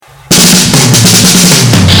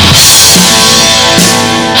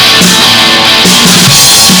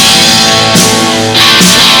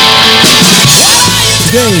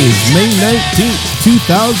Tuesdays, May 19th,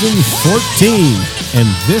 2014. And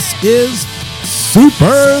this is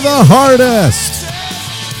Super the Hardest.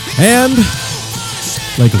 And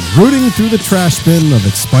like rooting through the trash bin of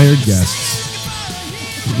expired guests,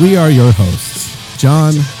 we are your hosts,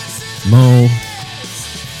 John, Mo,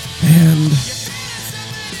 and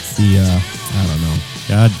I don't know.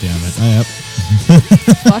 God damn it.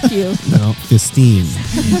 Fuck you. No, Fistine.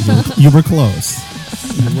 You were close.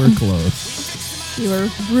 You were close. You were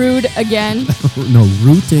rude again. No,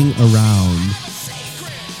 rooting around.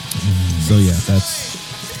 So yeah,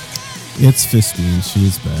 it's Fistine.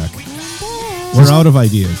 She's back. We're out of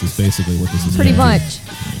ideas is basically what this is. Pretty much.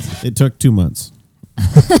 It took 2 months.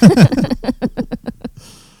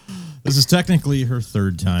 This is technically her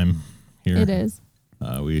third time here. It is.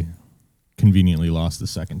 We conveniently lost the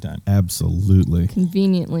second time. Absolutely.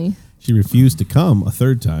 Conveniently. She refused to come a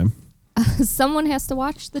third time. Someone has to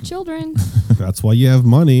watch the children. That's why you have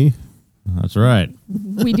money. That's right.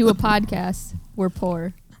 We do a podcast. We're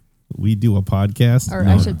poor. We do a podcast. Or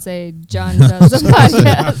I should say John does a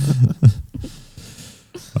podcast.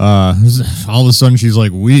 All of a sudden she's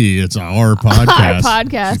like, it's our podcast. Our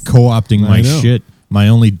podcast. She's co-opting my shit. My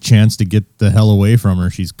only chance to get the hell away from her,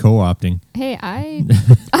 she's co-opting. Hey,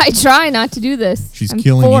 I try not to do this. She's I'm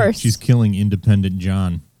killing. forced. She's killing independent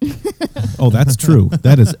John. Oh, that's true.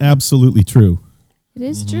 That is absolutely true. It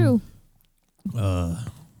is true. All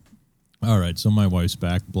right, so my wife's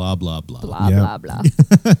back. Blah blah blah. Blah Yep. blah blah.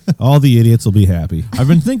 All the idiots will be happy. I've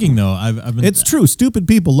been thinking though. I've been. It's true. Stupid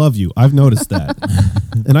people love you. I've noticed that.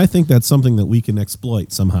 And I think that's something that we can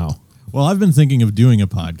exploit somehow. Well, I've been thinking of doing a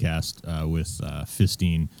podcast with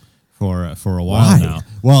Fistine for a while Why? now.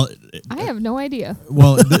 Well, I have no idea.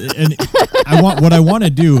 well, what I want to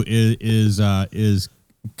do is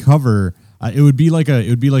cover. It would be like a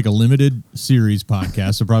limited series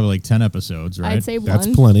podcast, so probably like 10 episodes, right? I'd say That's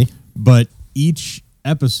one. plenty. But each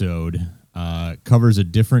episode covers a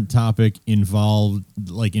different topic involving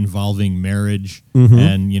marriage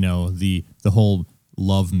and the whole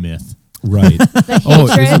love myth. Right. Oh,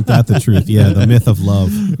 hatred. isn't that the truth? Yeah, the myth of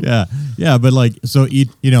love. Yeah, but like so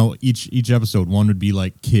each episode, one would be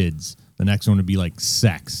like kids, the next one would be like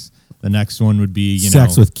sex, the next one would be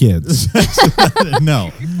Sex with kids.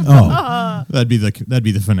 no. Oh. That'd be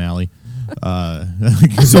the finale.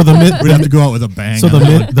 So the myth we'd have to go out with a bang. So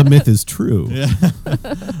the myth is true. Yeah.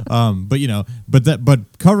 But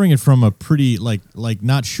covering it from a pretty like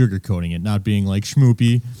not sugarcoating it, not being like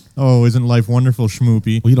schmoopy. Oh, isn't life wonderful,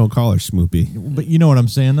 schmoopy? Well, you don't call her schmoopy, But you know what I'm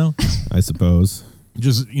saying though? I suppose.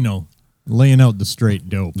 Just laying out the straight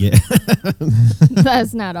dope. Yeah.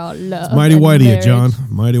 That's not all love. Mighty and white of you, marriage. John.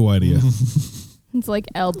 Mighty white of you. It's like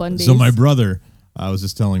Al Bundy. So my brother, I was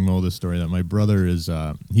just telling Mo this story that my brother is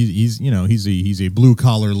he's a blue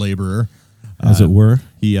collar laborer, As it were.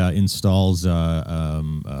 He installs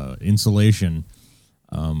insulation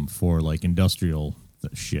for like industrial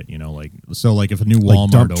shit, like if a new Walmart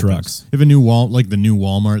dump opens, trucks. if a new the new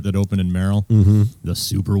Walmart that opened in Merrill, the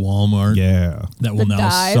super Walmart, Yeah. that will The now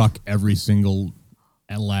dive. suck every single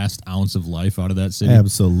last ounce of life out of that city.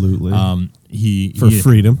 Absolutely. For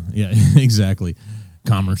freedom. Yeah, exactly.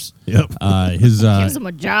 Commerce. Yep. His gives him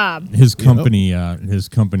a job. his company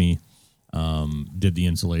did the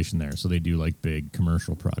insulation there, so they do like big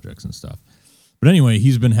commercial projects and stuff. But anyway,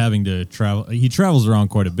 he's been having to travel. He travels around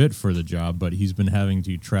quite a bit for the job, but he's been having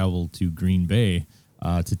to travel to Green Bay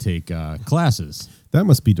to take classes. That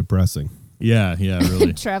must be depressing. Yeah,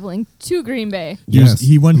 really. Traveling to Green Bay.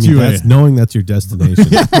 He went to that's knowing that's your destination.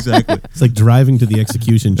 exactly. It's like driving to the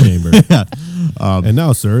execution chamber. Yeah. And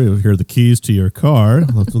now, sir, here are the keys to your car. It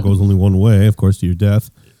goes only one way, of course, to your death.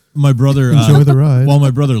 My brother Enjoy the ride. While my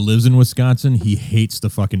brother lives in Wisconsin, he hates the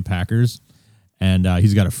fucking Packers. And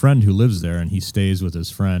he's got a friend who lives there, and he stays with his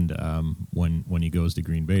friend when he goes to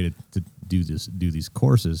Green Bay to do these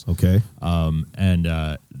courses. Okay.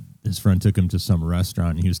 And his friend took him to some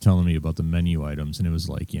restaurant, and he was telling me about the menu items, and it was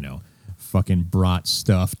like fucking brat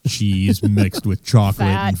stuffed cheese mixed with chocolate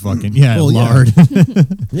Fat. and fucking Well, yeah. lard.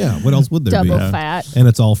 Yeah, what else would there Double be? fat. And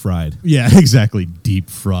it's all fried. Yeah, exactly. Deep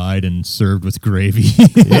fried and served with gravy.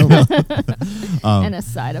 And a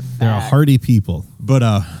side of fat. They're a hearty people. But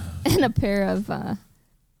And a pair of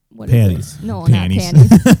what is Panties. it? No, Panties. not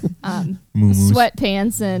panties. Moo-moos.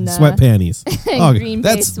 Sweatpants and Sweat panties. Oh, Green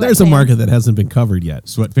Bay there's a sweatpants. market that hasn't been covered yet.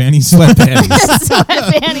 Sweat panties. Sweat panties. sweat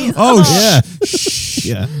panties. Oh, Yeah.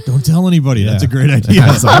 Yeah. Don't tell anybody. That's a great idea.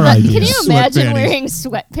 That's our idea. Can you Sweat imagine panties. wearing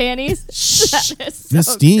sweat panties? That is so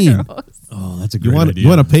Fistine. gross. Oh, that's a You great idea.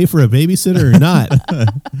 want to pay for a babysitter or not?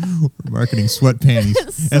 We're marketing sweat panties.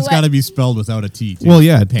 It's got to be spelled without a T. Too. Well,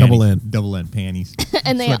 yeah, Panty. double N. panties.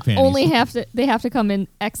 And they Sweat panties. only have to come in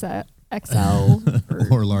XL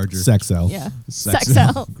or larger. Sexel. yeah.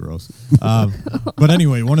 Sexel. Gross. But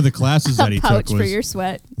anyway, one of the classes that A he pouch took for was your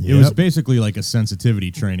sweat. it was basically like a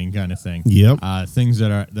sensitivity training kind of thing. Yep. Things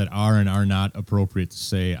that are and are not appropriate to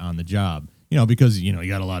say on the job. Because you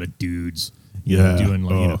got a lot of dudes. Doing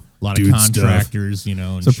a lot of dude contractors.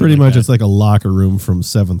 And So shit pretty like much that. it's like a locker room from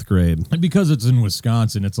 7th grade. And because it's in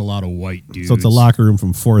Wisconsin, it's a lot of white dudes. So it's a locker room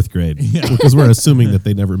from 4th grade. Because we're assuming that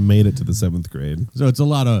they never made it to the 7th grade. So it's a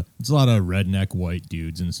lot of redneck white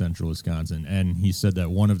dudes in central Wisconsin. And he said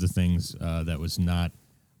that one of the things that was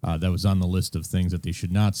on the list of things that they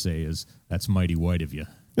should not say is "that's mighty white of you."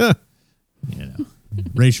 Yeah.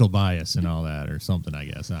 Racial bias and all that, or something. I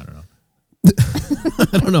guess I don't know.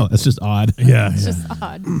 I don't know. It's just odd. It's just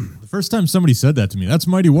odd. The first time somebody said that to me, "That's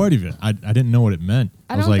mighty white of you," I didn't know what it meant.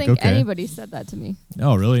 I was don't like, think okay. anybody said that to me.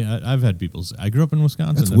 Oh, really? I've had people say. I grew up in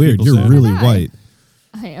Wisconsin. That's that weird. people You're say- really Hi. white.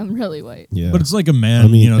 I am really white. Yeah. But it's like a man. I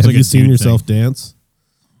mean, it's have like you a seen dude yourself thing. dance?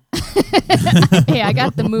 Hey, I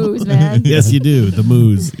got the moves, man. Yes, you do. The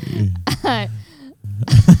moves.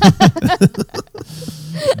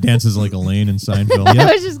 Dances like Elaine in Seinfeld.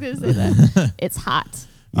 I was just going to say that. It's hot.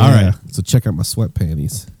 All right. So check out my sweat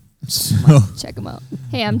panties. So, Check them out.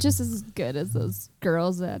 Hey, I'm just as good as those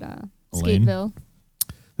girls at Elaine? Skateville.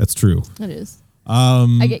 That's true. It is.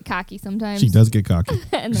 um, I get cocky sometimes. She does get cocky.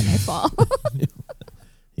 And then I fall.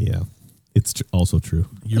 Yeah. It's also true.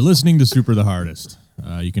 you're listening to Super the Hardest.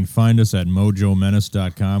 You can find us at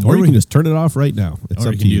mojomenace.com. Or you can just turn it off right now. It's or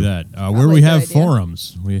up you to can you. do that. Where Probably we a good have idea.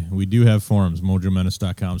 forums. We do have forums.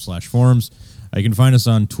 mojomenace.com/forums. You can find us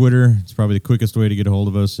on Twitter. It's probably the quickest way to get a hold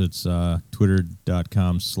of us. It's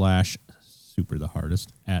twitter.com/superthehardest,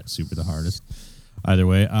 at superthehardest. Either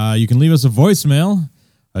way, you can leave us a voicemail,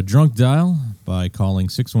 a drunk dial, by calling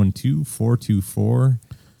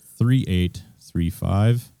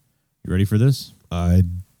 612-424-3835. You ready for this? I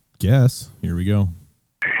guess. Here we go.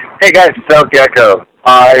 Hey guys, it's El Gecko.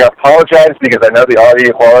 I apologize because I know the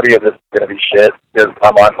audio quality of this is going to be shit because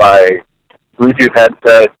I'm on my Bluetooth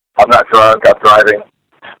headset. I'm not drunk. I'm driving.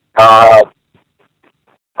 I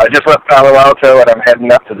just left Palo Alto and I'm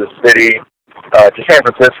heading up to the city, to San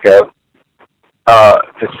Francisco,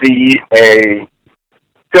 to see a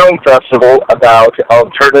film festival about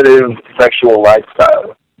alternative sexual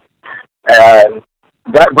lifestyle. And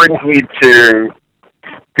that brings me to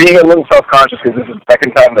being a little self-conscious because this is the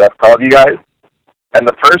second time that I've called you guys. And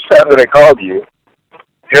the first time that I called you,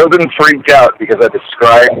 Hilden freaked out because I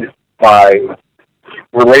described my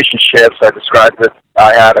relationships. I described that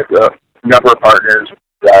I had a number of partners,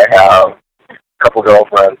 that I have a couple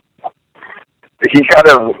girlfriends. He kind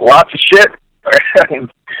of lots of shit. And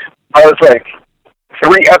I was like,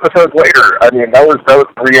 3 episodes later, that was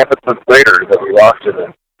 3 episodes later that we lost it.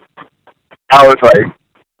 And I was like,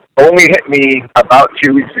 only hit me about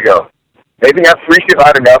 2 weeks ago. Maybe I freaked him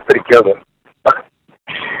out enough that it killed him.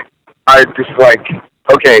 I just like,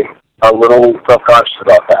 okay, a little self-conscious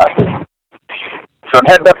about that. So I'm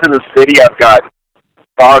heading up to the city. I've got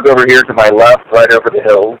fog over here to my left, right over the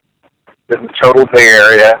hill. This is total Bay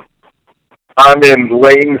Area. I'm in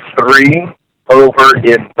lane 3. Over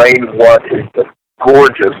in lane 1 is the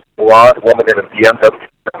gorgeous blonde woman in a BMW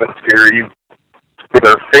 7 Series with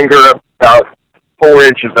her finger about 4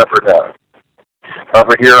 inches up her nose.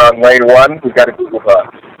 Over here on lane 1, we've got a Google bus.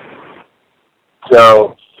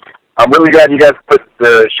 So I'm really glad you guys put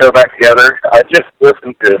the show back together. I just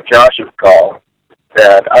listened to Josh's call,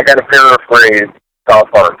 and I got to paraphrase South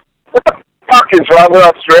Park. What the fuck is wrong with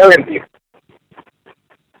Australian people?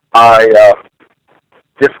 I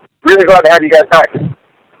just really glad to have you guys back. And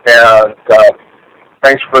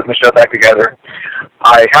thanks for putting the show back together.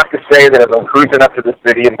 I have to say that as I'm cruising up to the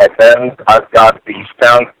city in my Benz, I've got the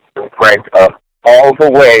sound cranked up all the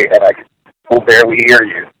way, and I will barely hear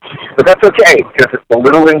you. But that's okay, because it's a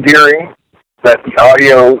little endearing that the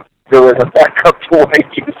audio still isn't back up to what it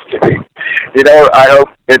used to be. I hope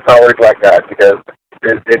it's always like that, because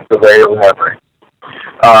it's the way of remembering.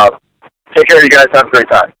 Take care, you guys. Have a great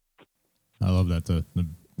time. I love that. The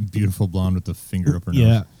beautiful blonde with the finger up her nose.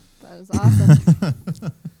 Yeah. That was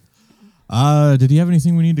awesome. Did he have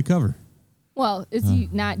anything we need to cover? Well, is he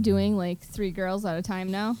not doing like 3 girls at a time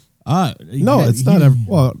now? No, it's not.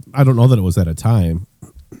 Well, I don't know that it was at a time.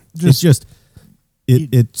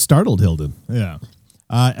 It startled Hilden. Yeah.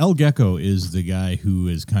 El Gecko is the guy who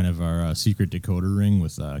is kind of our secret decoder ring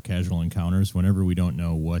with casual encounters. Whenever we don't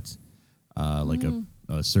know what like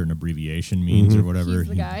a certain abbreviation means or whatever,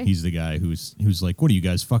 he's the guy who's like, "What are you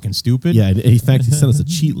guys fucking stupid?" Yeah, in fact, he sent us a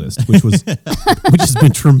cheat list, which has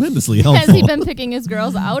been tremendously helpful. Has he been picking his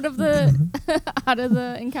girls out of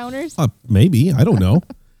the encounters? Maybe, I don't know,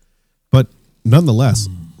 but nonetheless.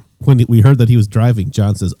 When we heard that he was driving,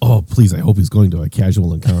 John says, "Oh, please, I hope he's going to a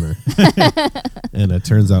casual encounter." And it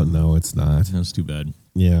turns out, no, it's not. That's too bad.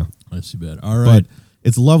 Yeah. That's too bad. All right. But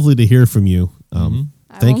it's lovely to hear from you.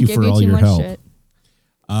 Thank you for all your help.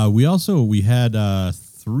 We had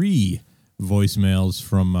 3 voicemails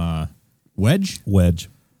from Wedge.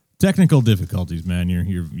 Technical difficulties, man.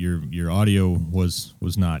 Your audio was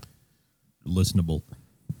not listenable,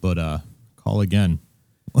 but call again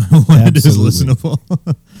when it is listenable.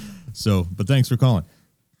 So, but thanks for calling.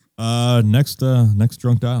 Next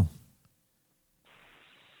drunk dial.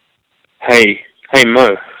 Hey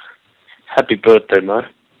Mo. Happy birthday, Mo.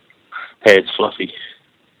 Hey, it's Fluffy.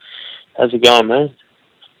 How's it going, man?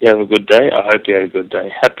 You have a good day? I hope you had a good day.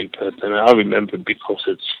 Happy birthday, man. I remember it because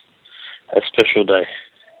it's a special day.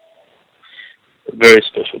 A very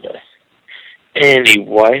special day.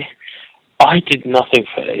 Anyway, I did nothing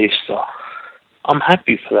for Easter. I'm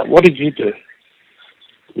happy for that. What did you do?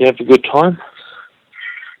 You have a good time?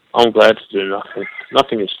 I'm glad to do nothing.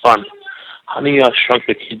 Nothing is fun. Honey, I Shrunk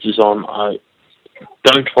the Kids is on. I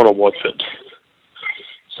don't want to watch it.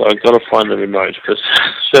 So I've got to find the remote because,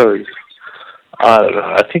 sorry, I don't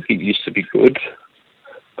know. I think it used to be good,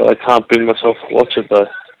 but I can't bring myself to watch it though.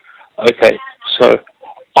 Okay, so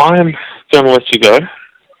I'm going to let you go.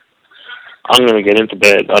 I'm going to get into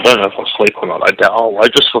bed. I don't know if I'll sleep or not. I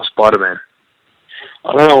just saw Spider-Man.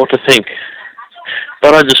 I don't know what to think.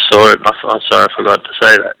 But I just saw it, and I'm sorry I forgot to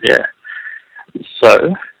say that, yeah.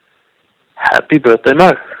 So, happy birthday,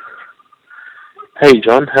 Mo. Hey,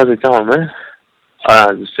 John, how's it going, man?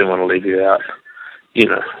 I just didn't want to leave you out. You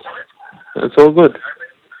know, it's all good.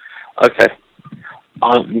 Okay,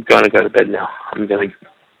 I'm going to go to bed now. I'm going to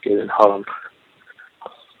get in. Hold on.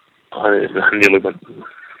 I nearly went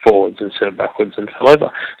forwards instead of backwards and fell over.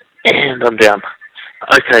 And I'm down.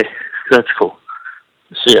 Okay, that's cool.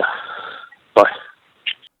 See ya. Bye.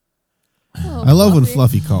 Oh, I love when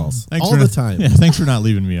Fluffy calls all the time. Yeah, thanks for not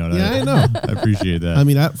leaving me out. Yeah, I know. I appreciate that. I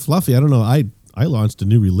mean, Fluffy, I don't know. I launched a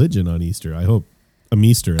new religion on Easter. I hope.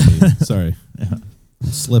 Easter, I mean. Sorry. Yeah. I'm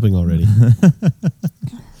slipping already. He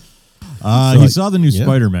saw the new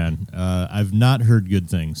Spider-Man. I've not heard good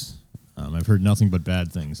things. I've heard nothing but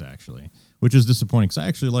bad things, actually, which is disappointing because I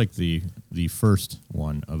actually like the first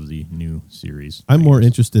one of the new series. I'm more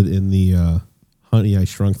interested in the Honey, I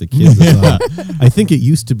Shrunk the Kids. I think it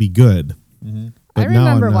used to be good. Mm-hmm. I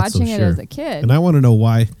remember watching it as a kid. And I want to know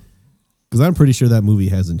why, because I'm pretty sure that movie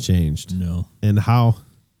hasn't changed. No. And how...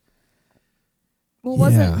 Well,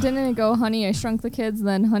 didn't it go Honey, I Shrunk the Kids,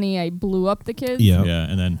 then Honey, I Blew Up the Kids? Yeah. Yeah,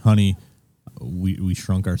 and then Honey, we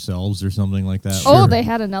Shrunk Ourselves or something like that. Oh, they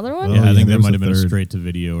had another one? Yeah, I think that might have been a straight to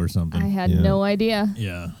video or something. I had no idea.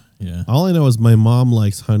 Yeah. All I know is my mom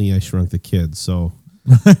likes Honey, I Shrunk the Kids, so...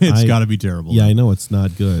 It's got to be terrible. Yeah, I know it's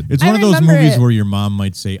not good. It's one of those movies where your mom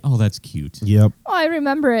might say, "Oh, that's cute." Yep. Oh, I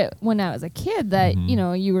remember it when I was a kid that,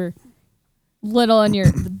 you were little and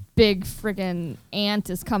the big freaking ant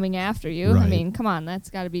is coming after you. Right. I mean, come on, that's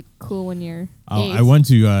got to be cool when you're 8. I went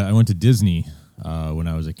to Disney when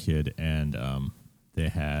I was a kid, and they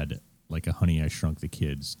had like a Honey, I Shrunk the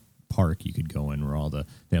Kids park you could go in where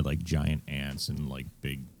they had like giant ants and like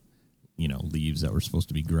big leaves that were supposed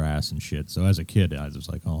to be grass and shit. So as a kid, I was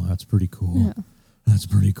like, oh, that's pretty cool. Yeah. That's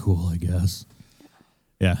pretty cool, I guess.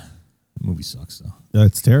 Yeah. The movie sucks, though.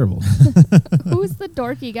 That's terrible. Who's the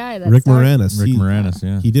dorky guy? Rick Moranis. Rick Moranis,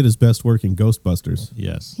 yeah. He did his best work in Ghostbusters.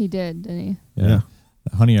 Yes. He did, didn't he? Yeah.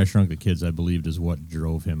 Honey, I Shrunk the Kids, I believed, is what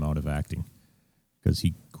drove him out of acting. Because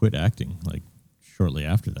he quit acting, like, shortly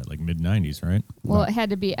after that, like mid-90s, right? Well, it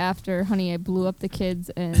had to be after Honey, I Blew Up the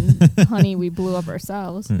Kids and Honey, We Blew Up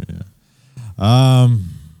Ourselves. Yeah.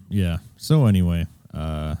 Yeah. So anyway,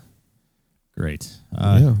 great.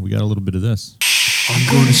 We got a little bit of this. I'm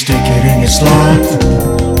gonna stick it in your slot.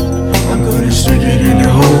 I'm gonna stick it in your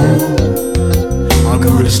hole. I'm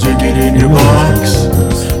gonna stick it in your box.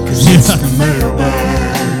 Cause it's the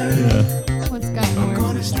mailbag. What's got I'm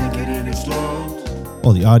gonna stick it in your slot.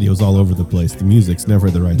 Well, the audio's all over the place. The music's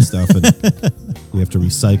never the right stuff, and we have to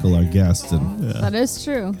recycle our guests. And that is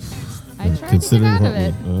true. I tried to get out of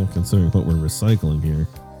it. Considering what we're recycling here.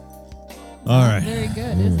 All right. Very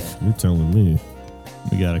good, is it? You're telling me.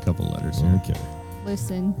 We got a couple letters here. Okay.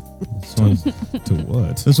 Listen. This one's, To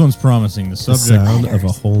what? this one's promising. The The subject sound of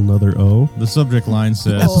a whole nother O. the subject line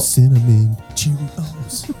says Oh. Cinnamon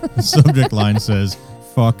Cheerios. the subject line says,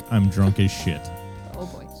 "Fuck, I'm drunk as shit." Oh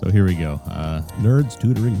boy. So here we go. Nerds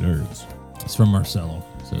tutoring nerds. It's from Marcelo.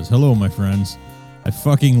 It says, "Hello, my friends. I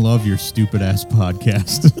fucking love your stupid ass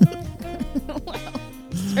podcast."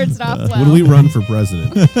 Starts it off well. When we run for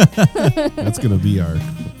president, that's going to be our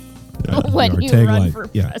When our you tagline. run for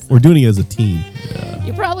Yeah, president. we're doing it as a team.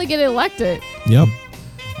 You probably get elected. Yep.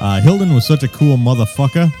 Hilden was such a cool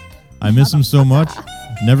motherfucker. I miss him so much.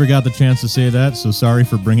 Never got the chance to say that, so sorry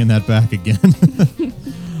for bringing that back again.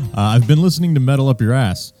 I've been listening to Metal Up Your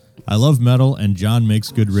Ass. I love metal, and John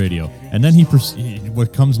makes good radio. And then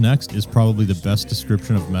what comes next is probably the best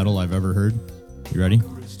description of metal I've ever heard. You ready?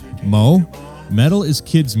 Mo, metal is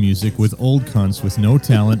kids' music with old cunts with no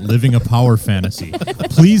talent living a power fantasy.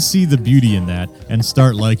 Please see the beauty in that and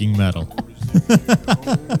start liking metal.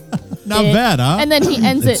 Not Bitch. bad, huh? And then he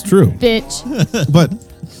ends It's it. true. Bitch. But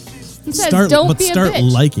He says, "Don't be a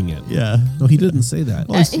bitch." liking it. Yeah. No, he didn't say that.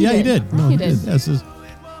 Well, He yeah, he did. did. No, he did. Yeah, it says,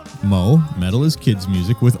 Mo, metal is kids'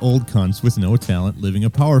 music with old cunts with no talent living a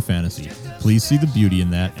power fantasy. Please see the beauty in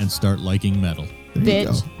that and start liking metal. There you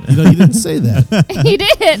Bitch. go. You know, he didn't say that. He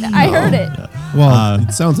did. I heard it. Well,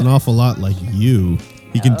 it sounds an awful lot like you.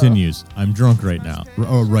 He continues, I'm drunk right now.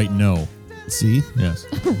 Right no. See? Yes.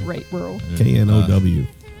 Right, bro. KNOW.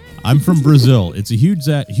 I'm from Brazil. It's a huge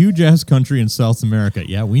ass country in South America.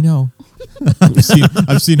 Yeah, we know.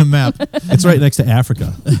 I've seen a map. It's right next to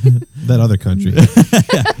Africa. That other country.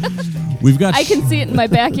 We've got I can see it in my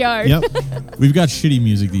backyard. Yep. we've got shitty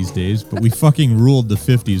music these days, but we fucking ruled the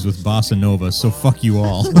 50s with bossa nova, so fuck you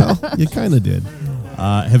all. Well, you kind of did.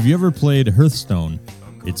 Have you ever played Hearthstone?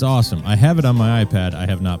 It's awesome. I have it on my iPad. I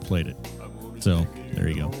have not played it. So, there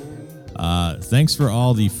you go. Thanks for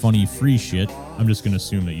all the funny free shit. I'm just going to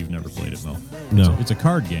assume that you've never played it, Mo. No. It's a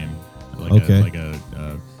card game. Okay.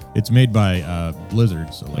 It's made by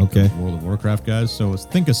Blizzard, so like Okay. the World of Warcraft guys. So it's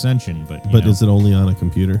Think Ascension, but But is it only on a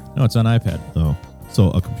computer? No, it's on iPad. Oh.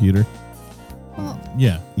 So a computer?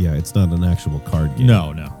 Yeah. Yeah, it's not an actual card game.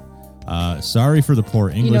 No. Sorry for the poor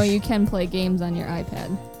English. You know, you can play games on your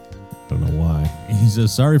iPad. I don't know why. He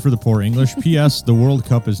says, sorry for the poor English. P.S. The World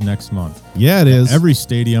Cup is next month. Yeah, it is. Every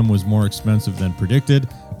stadium was more expensive than predicted.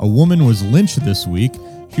 A woman was lynched this week.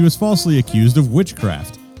 She was falsely accused of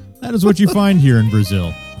witchcraft. That is what you find here in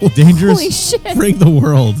Brazil. Dangerous, Holy shit. Bring the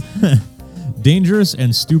world. dangerous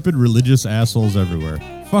and stupid religious assholes everywhere.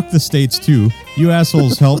 Fuck the states too. You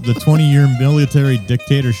assholes helped the 20-year military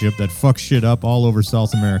dictatorship that fucks shit up all over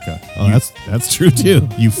South America. Oh, that's true too.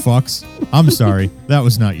 You fucks. I'm sorry. That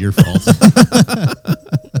was not your fault.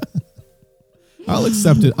 I'll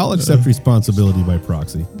accept it. I'll accept responsibility by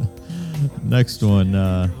proxy. Next one.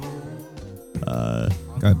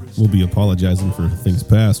 God, we'll be apologizing for things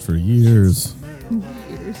past for years.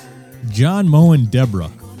 John, Mo, and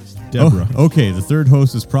Deborah. Deborah. Oh, okay, the third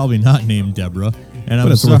host is probably not named Deborah. And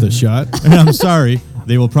But it's worth a shot. And I'm sorry.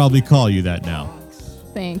 They will probably call you that now.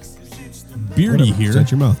 Thanks. Beardy Whatever. here.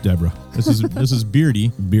 Shut your mouth, Deborah. This is Beardy.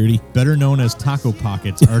 Beardy. Better known as Taco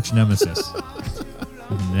Pocket's arch nemesis.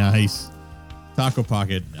 Nice. Taco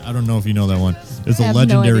Pocket. I don't know if you know that one. It's I a have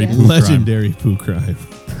no legendary idea. poo crime. Legendary poo crime.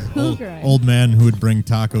 Old man who would bring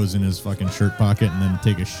tacos in his fucking shirt pocket and then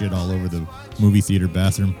take a shit all over the movie theater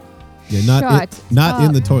bathroom. Yeah, Shut not in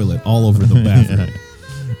up. the toilet, all over the bathroom.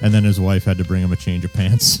 And then his wife had to bring him a change of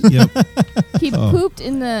pants. Yep. He pooped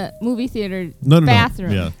in the movie theater No.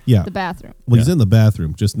 bathroom. Yeah. Yeah. The bathroom. Well, he's Yeah. in the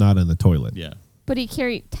bathroom, just not in the toilet. Yeah. But he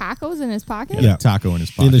carried tacos in his pocket? Yeah. Taco in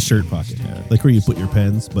his pocket. In the shirt pocket. Like where you put your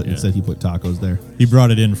pens, but Yeah. instead he put tacos there. He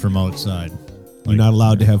brought it in from outside. You're not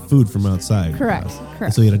allowed to have food from outside. Correct.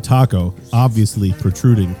 Correct. So he had a taco, obviously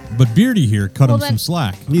protruding. But Beardy here cut Well, him then- some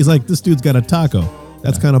slack. And he's like, this dude's got a taco.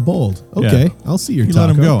 That's kind of bold. Okay, Yeah. I'll see your He taco.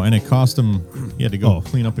 let him go, and it cost him. He had to go Oh.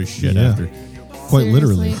 clean up his shit Yeah. after. Quite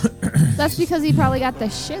literally. Seriously? That's because he probably got the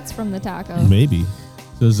shits from the taco. Maybe.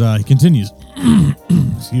 Says he continues.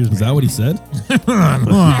 Excuse me. Is that what he said?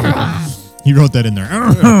 He wrote that in there.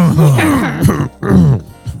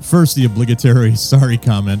 First, the obligatory sorry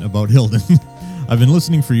comment about Hilden. I've been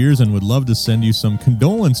listening for years and would love to send you some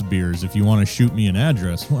condolence beers if you want to shoot me an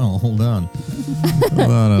address. Well, hold on.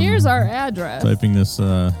 Here's our address. Typing this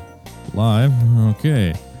live.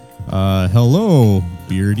 Okay. Hello,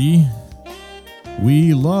 Beardy.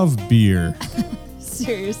 We love beer.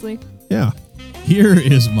 Seriously. Yeah. Here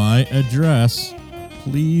is my address.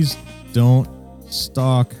 Please don't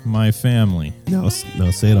stalk my family. Now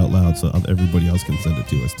say it out loud so everybody else can send it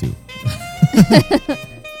to us too.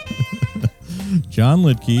 John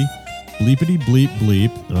Litke, bleepity bleep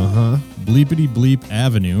bleep, Uh-huh. Bleepity Bleep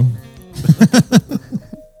Avenue.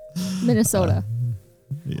 Minnesota.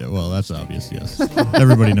 Yeah, well, that's obvious, yes.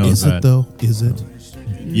 Everybody knows Is that. it, though? Is it?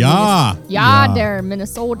 Yeah. Yeah, there,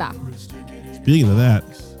 Minnesota. Speaking of that,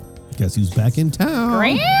 guess who's back in town?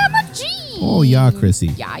 Grandma G. Oh, yeah, Chrissy.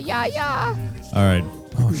 Yeah. All right.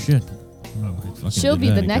 Oh, shit. Oh, I fucking She'll did be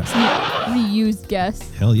that the again. next reused guest.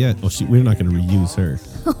 Hell yeah. Oh, we're not going to reuse her.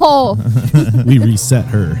 Oh, We reset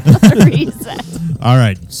her. reset. All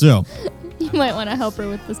right. So, You might want to help her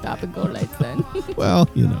with the stop and go lights then. Well,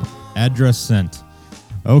 you know. address sent.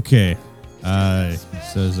 Okay. It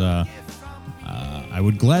says, I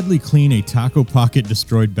would gladly clean a Taco Pocket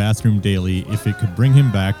destroyed bathroom daily if it could bring him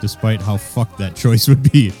back, despite how fucked that choice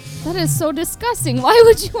would be. That is so disgusting. Why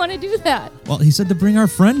would you want to do that? Well, he said to bring our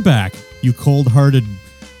friend back. You cold-hearted,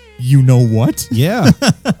 you know what? Yeah.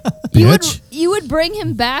 Bitch. You would bring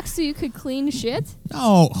him back so you could clean shit?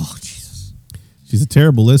 No. Oh, Jesus. She's a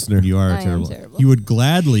terrible listener. You are I am terrible. terrible. He would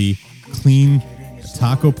gladly clean a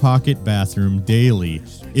Taco Pocket bathroom daily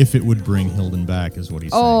if it would bring Hilden back, is what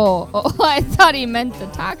he's saying. Oh, I thought he meant the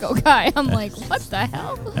taco guy. I'm like, what the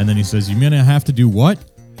hell? And then he says, you mean I have to do what?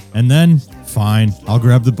 And then, fine, I'll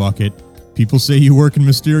grab the bucket. People say you work in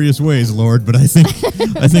mysterious ways, Lord, but I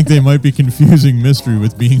think they might be confusing mystery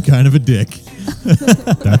with being kind of a dick.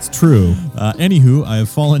 That's true. Anywho, I have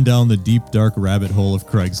fallen down the deep, dark rabbit hole of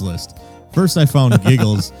Craigslist. First, I found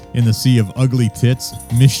giggles in the sea of ugly tits,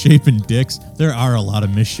 misshapen dicks. There are a lot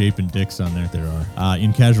of misshapen dicks on there. There are.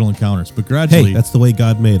 In casual encounters, but gradually, Hey, that's the way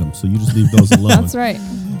God made them, so you just leave those alone. That's right.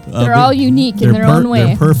 They're all unique in their own way.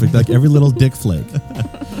 They're perfect, like every little dick flake.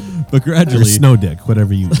 but Or gradually, snow dick,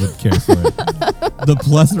 whatever you would care for it. the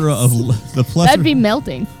plethora of That'd be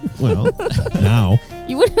melting. Well, now.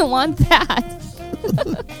 You wouldn't want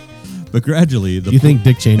that. But gradually, the Do you think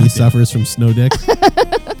Dick Cheney suffers from snow dick?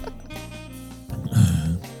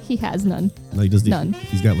 He has none. Like, does None.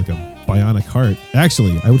 He's got like a bionic heart.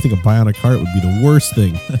 Actually, I would think a bionic heart would be the worst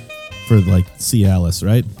thing for like Cialis,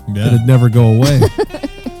 right? Yeah. It'd never go away.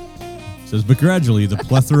 says, but gradually the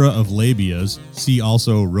plethora of labias, see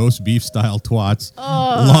also roast beef style twats,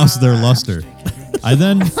 lost their luster. I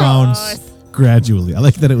then found Gradually. I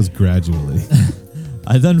like that it was gradually.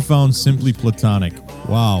 I then found simply platonic.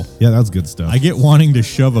 Wow. Yeah, that's good stuff. I get wanting to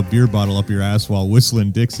shove a beer bottle up your ass while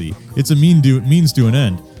whistling Dixie. It's a means to an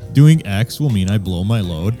end. Doing X will mean I blow my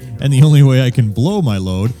load, and the only way I can blow my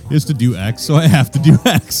load is to do X, so I have to do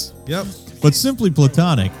X. Yep. But simply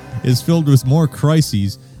platonic is filled with more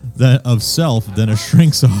crises of self than a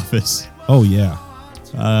shrink's office. Oh,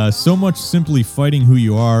 yeah. So much simply fighting who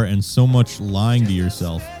you are and so much lying to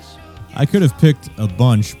yourself. I could have picked a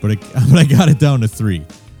bunch, but I got it down to 3.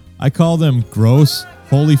 I call them gross,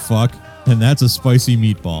 holy fuck, and that's a spicy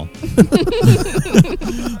meatball.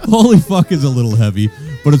 Holy fuck is a little heavy,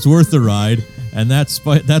 but it's worth the ride, and that's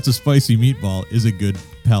a spicy meatball is a good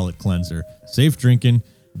palate cleanser. Safe drinking,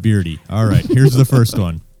 beardy. All right, here's the first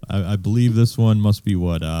one. I believe this one must be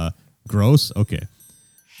what? Gross? Okay.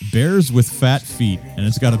 Bears with fat feet, and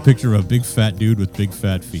it's got a picture of a big fat dude with big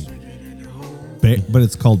fat feet. But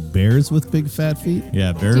it's called bears with big fat feet?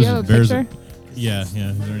 Yeah, bears. Do you have a bears. picture? Yeah. Is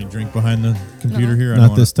there any drink behind the computer here? I Not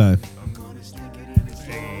don't this time.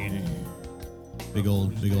 Big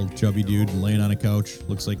old chubby dude laying on a couch.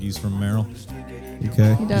 Looks like he's from Merrill.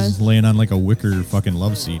 Okay. He He's does. laying on like a wicker fucking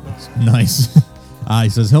love seat. It's nice. He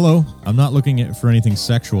says, hello, I'm not looking for anything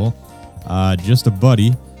sexual. Just a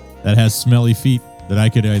buddy that has smelly feet that I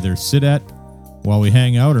could either sit at while we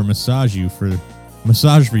hang out or massage for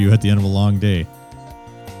you at the end of a long day.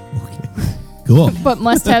 Cool. But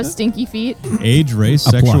must have stinky feet. Age, race,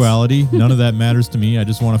 A plus. sexuality, none of that matters to me. I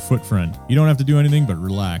just want a foot friend. You don't have to do anything but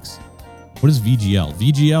relax. What is VGL?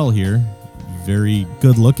 VGL here, very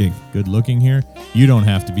Good looking. good looking here. You don't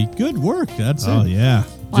have to be. Good work. That's Oh, it. yeah.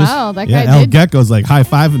 Wow, that Yeah, guy El did. Gecko's like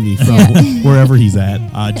high-fiving me from wherever he's at.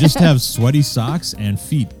 Just have sweaty socks and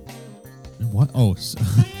feet. What? Oh,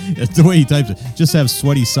 that's the way he types it. Just have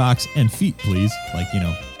sweaty socks and feet, please. Like,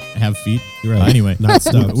 have feet. You're right. Anyway, Not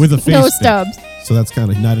stubs. with a face No stick. stubs. So that's kind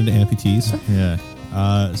of not into amputees. Yeah.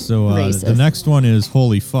 So the Racist. next one is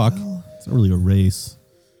holy fuck. It's not really a race.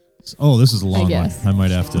 Oh, this is a long one. guess. I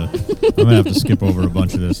might have to skip over a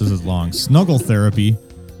bunch of this. This is long. Snuggle therapy,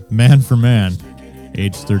 man for man,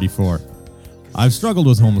 age 34. I've struggled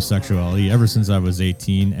with homosexuality ever since I was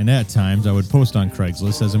 18, and at times I would post on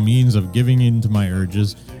Craigslist as a means of giving in to my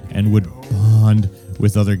urges and would bond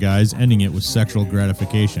with other guys, ending it with sexual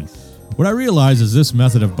gratification. What I realized is this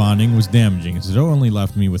method of bonding was damaging, as it only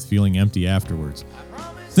left me with feeling empty afterwards.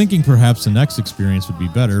 Thinking perhaps the next experience would be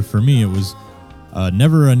better, for me it was a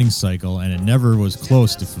never-ending cycle, and it never was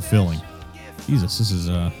close to fulfilling. Jesus, this is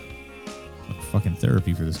fucking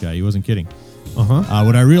therapy for this guy. He wasn't kidding. Uh-huh.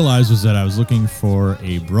 What I realized was that I was looking for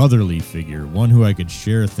a brotherly figure, one who I could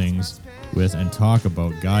share things with and talk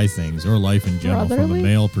about guy things or life in general from Brotherly? a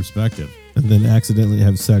male perspective. And then accidentally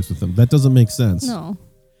have sex with them. That doesn't make sense. No.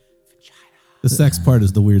 The sex part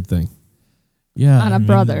is the weird thing. Yeah, On a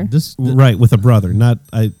brother. Right, with a brother. Not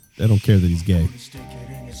I don't care that he's gay.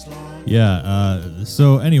 Yeah.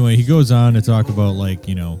 So anyway, he goes on to talk about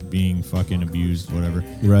being fucking abused, whatever.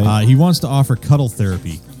 Right. He wants to offer cuddle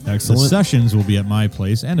therapy. Excellent. The sessions will be at my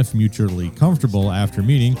place, and if mutually comfortable after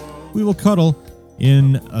meeting, we will cuddle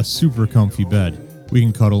in a super comfy bed. We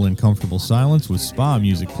can cuddle in comfortable silence with spa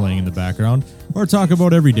music playing in the background, or talk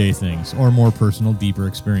about everyday things or more personal, deeper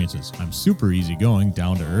experiences. I'm super easygoing,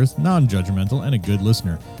 down to earth, non-judgmental, and a good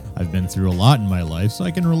listener. I've been through a lot in my life, so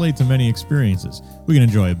I can relate to many experiences. We can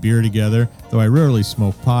enjoy a beer together. Though I rarely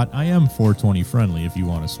smoke pot, I am 420 friendly if you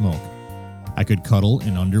want to smoke. I could cuddle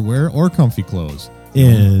in underwear or comfy clothes.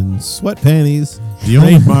 In sweat panties. The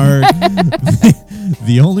only- Trademark.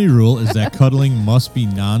 The only rule is that cuddling must be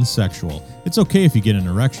non-sexual. It's okay if you get an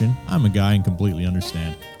erection. I'm a guy and completely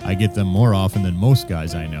understand. I get them more often than most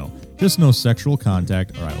guys I know. Just no sexual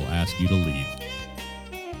contact or I will ask you to leave.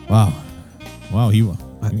 Wow.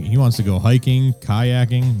 He wants to go hiking,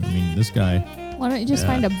 kayaking. I mean, this guy. Why don't you just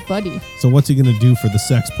find a buddy? So what's he going to do for the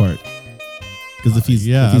sex part? Because if he's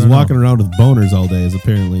I don't walking know. around with boners all day, as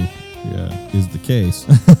apparently Yeah. is the case.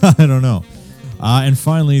 I don't know. And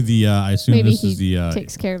finally, I assume Maybe this he is the.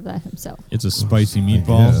 takes care of that himself. It's a spicy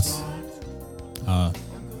meatball. Yes.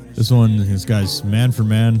 This guy's man for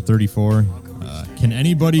man, 34. Can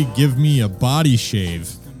anybody give me a body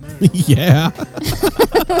shave? Yeah.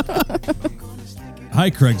 Hi,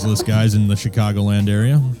 Craigslist guys in the Chicagoland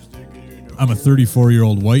area. I'm a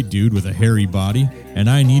 34-year-old white dude with a hairy body, and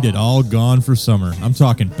I need it all gone for summer. I'm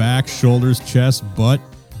talking back, shoulders, chest, butt.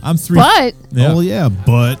 But Oh, yeah,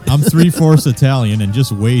 but. I'm 3/4 Italian and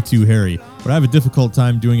just way too hairy, but I have a difficult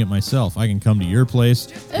time doing it myself. I can come to your place.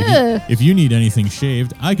 If you need anything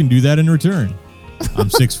shaved, I can do that in return. I'm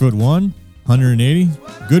 6'1", 180,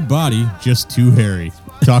 good body, just too hairy.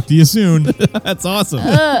 Talk to you soon. That's awesome.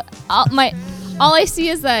 all I see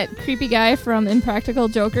is that creepy guy from Impractical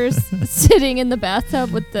Jokers sitting in the bathtub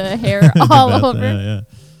with the hair all over. Yeah.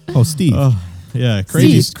 Oh, Steve. Yeah,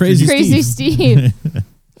 Steve. crazy Steve.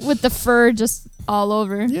 With the fur just all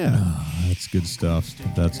over. Yeah. That's good stuff.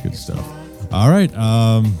 All right.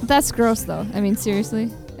 That's gross, though. I mean, seriously.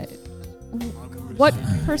 What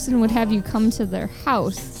person would have you come to their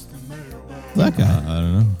house? That guy. I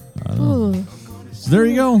don't know. Ooh. So there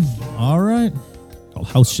you go. All right. Called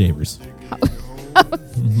house shavers.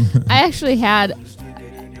 I actually had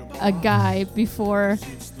a guy before,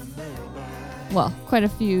 well, quite a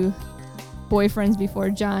few boyfriends before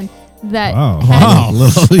John that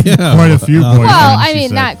had Yeah. Quite a few boyfriends. well, I she mean,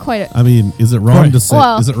 said. not quite a I mean, is it wrong to say?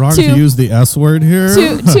 Well, is it wrong two- to use the S word here?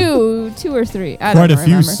 two or three. I Quite don't a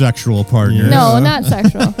few remember. sexual partners. No, not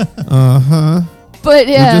sexual. We But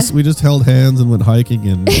yeah, just held hands and went hiking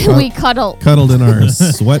and we cuddled. cuddled in our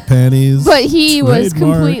sweat panties. But he was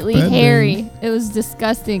Trademark completely bending. hairy. It was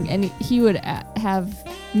disgusting, and he would have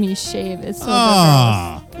me shave. It's so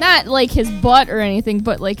Ah. gross. Not like his butt or anything,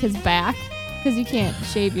 but like his back, because you can't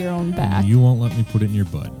shave your own back. You won't let me put it in your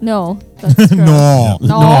butt. No, that's gross.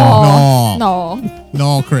 No.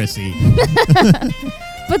 No. Chrissy.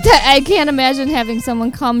 But I can't imagine having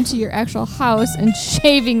someone come to your actual house and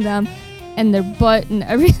shaving them and their butt and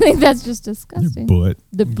everything. That's just disgusting. Butt.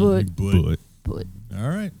 The butt. Butt. All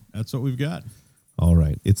right. That's what we've got. All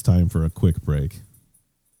right. It's time for a quick break.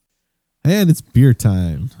 And it's beer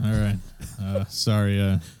time. All right. Sorry.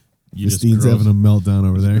 You Fistine's having a meltdown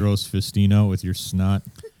over there. Gross Fistine out with your snot.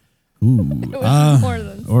 Ooh. It was more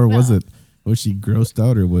than Or was snot. was she grossed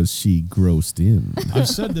out or was she grossed in? I've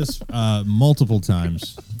said this multiple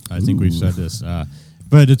times. I think we've said this.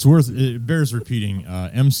 But it bears repeating.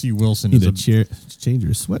 MC Wilson Need is to change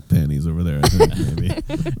your sweat panties over there, I think,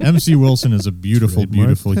 maybe. MC Wilson is a beautiful, Trademark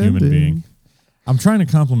beautiful human pending. being. I'm trying to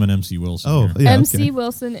compliment MC Wilson. Oh, here. yeah. MC okay.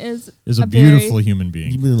 Wilson is a very- beautiful human You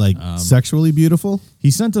being. mean like sexually beautiful? He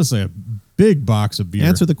sent us a big box of beer.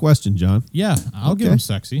 Answer the question, John. Yeah, I'll give Okay. him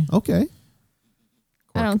sexy. Okay.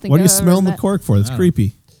 I don't think What are you I've ever smelling the met- cork for? That's I don't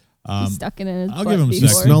creepy. He's stuck it in his I'll butt give him Do you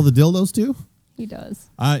sexy. before. smell the dildos too? He does.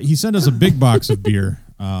 He sent us a big box of beer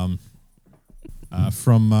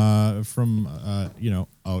from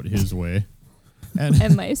out his way.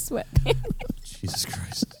 And my sweatpants. Jesus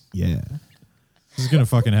Christ. Yeah. This is going to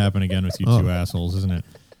fucking happen again with you Oh. two assholes, isn't it?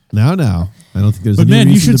 Now. I don't think there's But any man,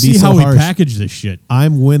 you reason should to be see so how we harsh. package this shit.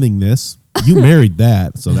 I'm winning this. You married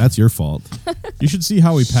that, so that's your fault. You should see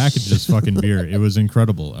how we packaged this fucking beer. It was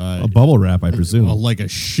incredible. A bubble wrap, I presume. Like a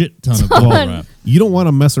shit ton of bubble wrap. You don't want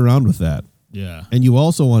to mess around with that. Yeah. And you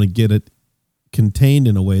also want to get it contained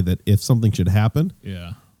in a way that if something should happen,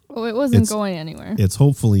 Yeah. Oh, it wasn't going anywhere. it's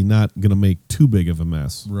hopefully not going to make too big of a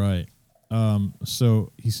mess. Right.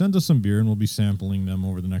 So he sent us some beer, and we'll be sampling them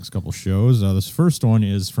over the next couple shows. This first one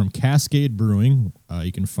is from Cascade Brewing.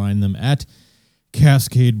 You can find them at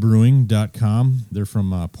cascadebrewing.com. They're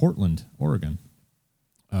from Portland, Oregon.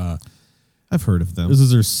 I've heard of them. This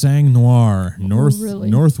is their Sang Noir really?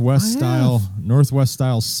 Northwest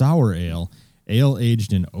style sour ale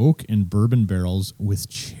aged in oak and bourbon barrels with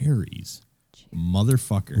cherries.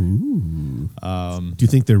 Motherfucker. Ooh. Do you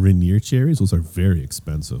think they're Rainier cherries? Those are very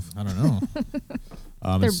expensive. I don't know.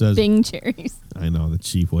 They're it says, Bing cherries. I know, the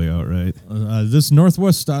cheap way out, right? this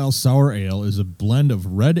Northwest style sour ale is a blend of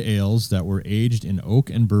red ales that were aged in oak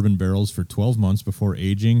and bourbon barrels for 12 months before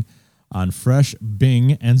aging on fresh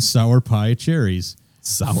Bing and sour pie cherries.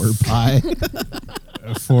 Sour pie.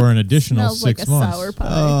 For an additional Smells 6 like a months. sour pie.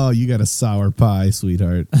 Oh, you got a sour pie,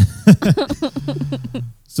 sweetheart.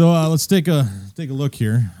 So let's take a look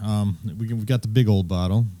here. We've got the big old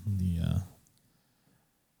bottle,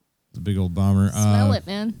 the big old bomber. Smell it,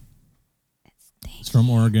 man. It's from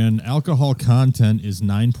Oregon. Alcohol content is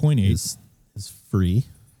 9.8. Is free.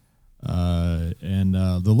 And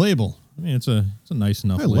the label. I mean, it's a nice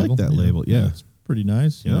enough I label. like that label. Yeah, it's pretty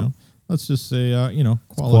nice. You Yeah. know, let's just say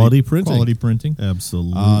quality printing. Quality printing.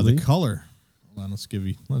 Absolutely. The color. Hold on, let's give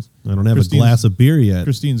you. I don't have a glass of beer yet.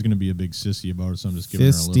 Christine's going to be a big sissy about it, so I'm just giving her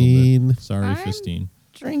a Fistine. little bit. Sorry, I'm Fistine.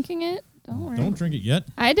 Drinking it. Don't worry. Don't drink it yet.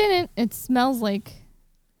 I didn't. It smells like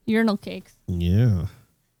urinal cakes. Yeah.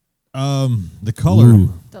 The color.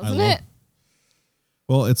 Ooh. Doesn't it?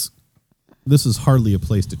 Well, this is hardly a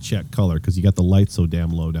place to check color because you got the light so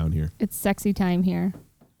damn low down here. It's sexy time here.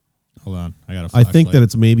 Hold on, I got a I flashlight. think that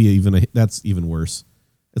it's maybe that's even worse.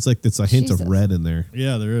 It's like it's a hint Jesus. of red in there.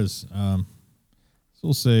 Yeah, there is. So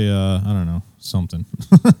we'll say I don't know, something.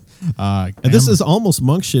 And this is almost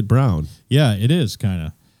monk shit brown. Yeah, it is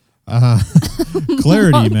kind of.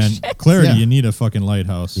 Clarity, man. Clarity. Yeah. You need a fucking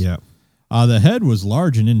lighthouse. Yeah. The head was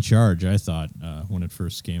large and in charge, I thought, when it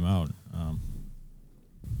first came out.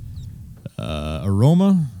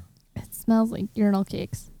 Aroma. It smells like urinal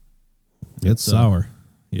cakes. It's sour.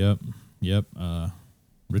 Yep.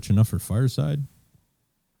 Rich enough for fireside.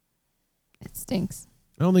 It stinks.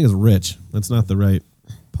 I don't think it's rich. That's not the right.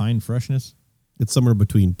 Pine freshness. It's somewhere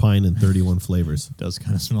between pine and 31 flavors. Does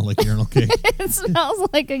kind of smell like urinal cake. It smells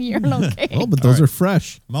like a urinal cake. Oh, but those are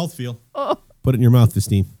fresh. Mouthfeel. Put it in your mouth,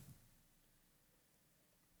 Fistine.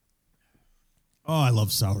 Oh, I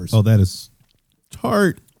love sours. Oh, that is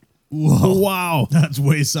tart. Whoa. Wow. That's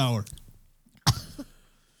way sour.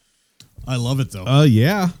 I love it though.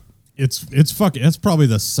 Yeah. It's fucking. That's probably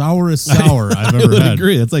the sourest sour I've I ever would had.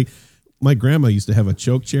 agree. It's like my grandma used to have a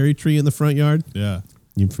choke cherry tree in the front yard. Yeah.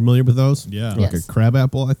 You familiar with those? Yeah. Like Yes. a crab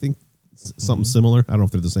apple, I think. Something similar. I don't know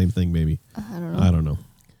if they're the same thing, maybe. I don't know.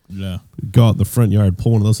 Yeah. Go out in the front yard,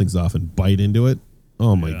 pull one of those things off, and bite into it.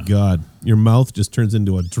 Oh, my Yeah. God. Your mouth just turns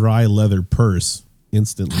into a dry leather purse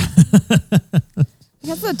instantly. I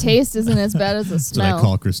guess the taste isn't as bad as the That's what smell. I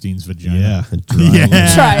call Christine's vagina. Yeah. a dry Yeah.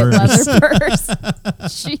 leather Try purse. leather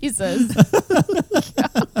purse. Jesus.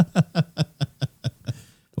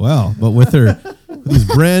 Well, but with these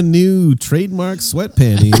brand new trademark sweat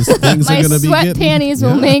panties, things My are going to be sweat getting... panties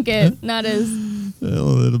will make it not as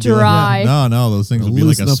It'll be dry. Like, no, those things will be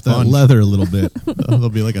like Loosen a up that sponge. leather a little bit. They'll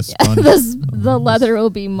be like a sponge. the leather will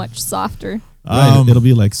be much softer. Right, it'll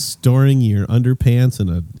be like storing your underpants in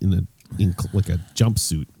like a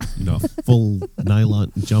jumpsuit, a full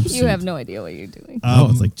nylon jumpsuit. You have no idea what you're doing. No,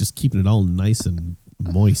 it's like just keeping it all nice and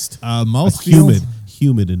moist. Mouthfeel.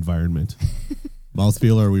 Humid environment.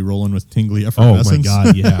 Mouthfeel. Are we rolling with tingly Oh effervescence? my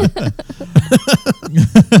God, yeah.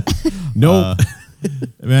 No,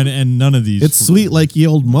 man, and none of these. it's sweet like the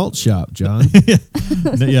old malt shop, John.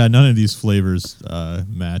 Yeah, none of these flavors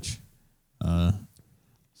match.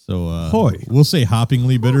 Hoy. We'll say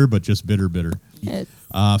hoppingly bitter, but just bitter.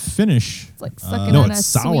 It's Finish. like sucking No, on it's a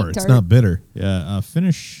sour. sweet It's tart. not bitter. Yeah,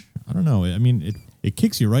 finish. I don't know. I mean, it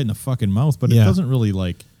kicks you right in the fucking mouth, but Yeah. it doesn't really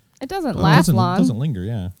like. It doesn't last long. Doesn't linger.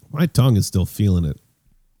 Yeah. My tongue is still feeling it.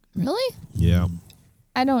 Really? Yeah,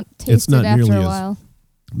 I don't It's taste not it after nearly a as- while.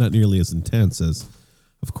 not nearly as intense as,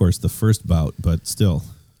 of course, the first bout, but still,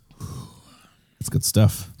 it's good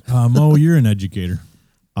stuff. Mo, you're an educator.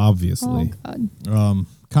 Obviously. Oh, God.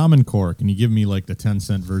 Common Core. Can you give me like the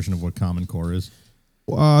 10-cent version of what Common Core is?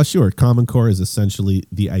 Sure. Common Core is essentially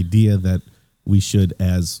the idea that we should,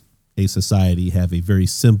 as a society, have a very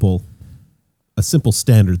simple a simple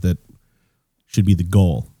standard that should be the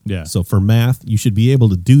goal. Yeah. So for math, you should be able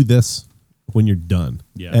to do this when you're done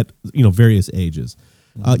at various ages.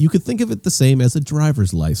 You could think of it the same as a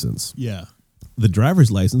driver's license. Yeah. The driver's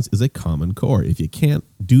license is a common core. If you can't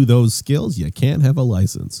do those skills, you can't have a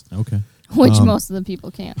license. Okay. Which most of the people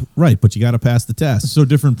can't. Right, but you got to pass the test. So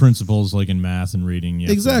different principles like in math and reading.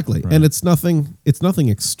 Exactly. Right. And it's nothing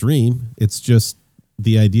extreme. It's just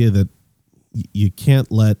the idea that you can't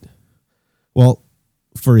let, well,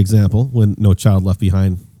 for example, when No Child Left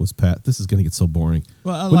Behind was passed, this is going to get so boring.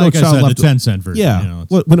 Well, when like I said, the 10-cent version. Yeah.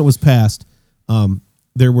 When it was passed,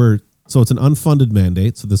 there were, so it's an unfunded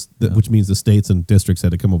mandate, so which means the states and districts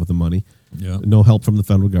had to come up with the money. Yeah. No help from the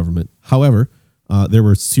federal government. However, there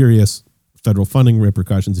were serious federal funding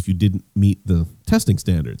repercussions if you didn't meet the testing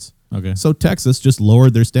standards. Okay. So Texas just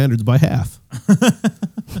lowered their standards by half.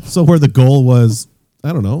 So where the goal was,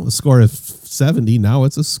 I don't know, a score of 70, now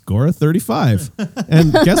it's a score of 35.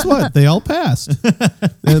 And guess what? They all passed.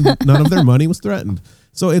 And none of their money was threatened.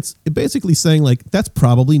 So it's basically saying, like, that's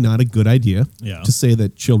probably not a good idea to say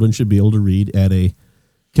that children should be able to read at a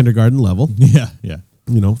kindergarten level. Yeah.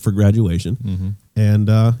 For graduation. Mm-hmm. And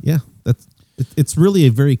it's really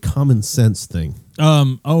a very common sense thing.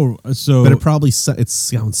 But it probably it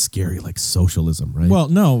sounds scary, like socialism, right? Well,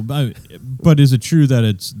 no, but is it true that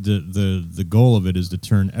it's the goal of it is to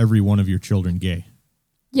turn every one of your children gay?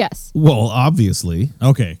 Yes. Well, obviously.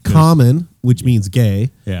 Okay. Common, which means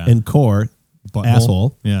gay, and core, butthole.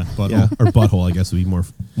 asshole. Yeah, butthole. Yeah, or butthole, I guess would be more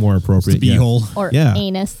appropriate. It's the beehole. Or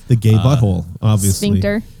anus. The gay butthole, obviously.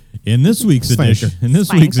 Sphincter. In this week's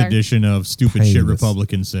edition of Stupid Shit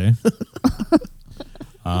Republicans Say,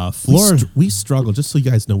 Florida. We struggle, just so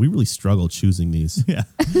you guys know, we really struggle choosing these. Yeah.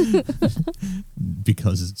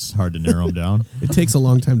 Because it's hard to narrow them down. It takes a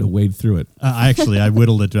long time to wade through it. I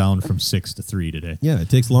whittled it down from 6 to 3 today. Yeah, it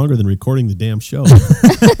takes longer than recording the damn show.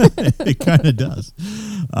 It kind of does.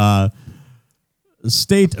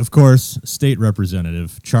 State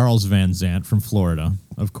Representative Charles Van Zant from Florida,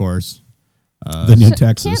 of course. The new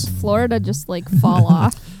Texas. Can't Florida just fall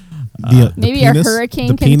off? Maybe penis, a hurricane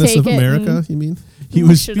the can penis take of it America, you mean? He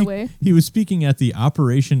was speaking at the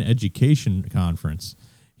Operation Education Conference.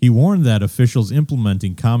 He warned that officials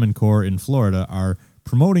implementing Common Core in Florida are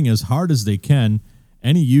promoting as hard as they can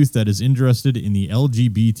any youth that is interested in the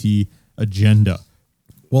LGBT agenda.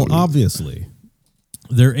 Well, obviously.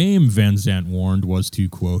 Their aim, Van Zant warned, was to,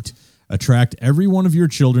 quote, attract every one of your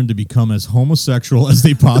children to become as homosexual as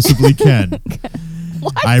they possibly can.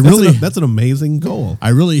 What? That's an amazing goal. I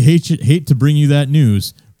really hate to bring you that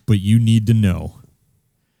news, but you need to know.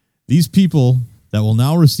 These people that will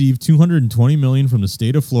now receive $220 million from the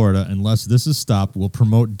state of Florida, unless this is stopped, will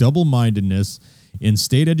promote double-mindedness in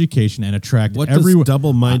state education and attract does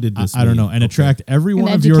double-mindedness I don't know, and attract every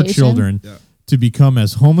one of your children to become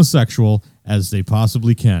as homosexual as they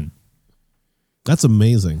possibly can. That's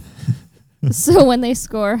amazing. So when they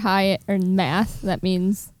score high in math, that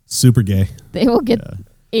means super gay. They will get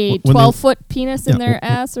a 12-foot penis in their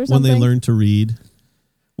ass or something. When they learn to read.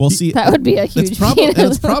 Well, see, that would be a huge penis. And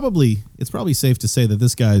it's probably safe to say that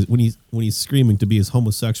this guy, when he's screaming to be as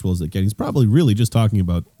homosexual as it gets, he's probably really just talking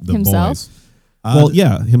about the himself? Boys.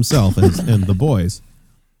 Himself and the boys.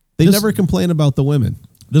 They never complain about the women.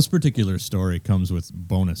 This particular story comes with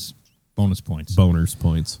bonus points. Boners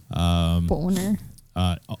points. Boner.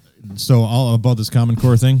 So all about this Common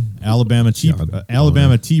Core thing, Alabama Tea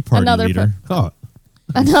Party leader.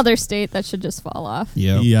 Another state that should just fall off.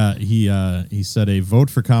 Yeah. He said a vote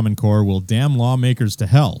for Common Core will damn lawmakers to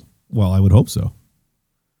hell. Well, I would hope so.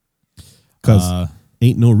 Because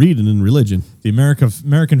ain't no reading in religion. The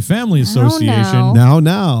American Family Association.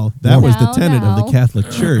 Now. That was the tenet of the Catholic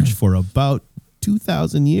Church for about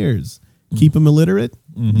 2,000 years. Keep them illiterate,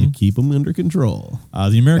 you keep them under control.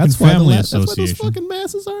 The American Family Association. That's why those fucking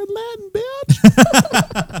masses are in Latin,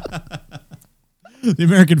 bitch. The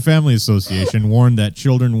American Family Association warned that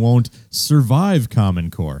children won't survive Common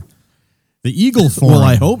Core. The Eagle Forum. Well,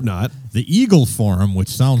 I hope not. The Eagle Forum, which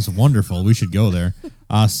sounds wonderful, we should go there,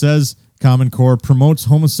 says Common Core promotes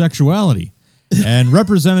homosexuality. And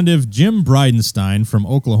Representative Jim Bridenstine from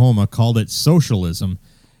Oklahoma called it socialism.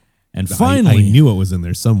 And finally, I knew it was in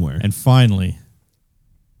there somewhere. And finally,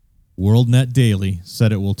 WorldNet Daily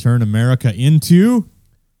said it will turn America into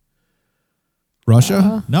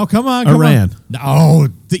Russia. No, come on, Iran. No,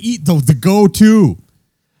 the go-to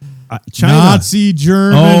China, Nazi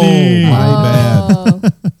Germany. Oh, my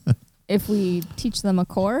bad. If we teach them a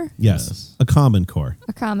core, yes, a common core.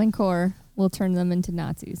 A common core will turn them into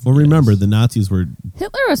Nazis. Well, remember, the Nazis were...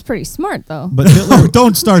 Hitler was pretty smart, though. But Hitler...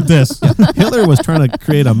 Don't start this. Hitler was trying to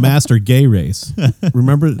create a master gay race.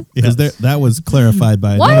 Remember? Because that was clarified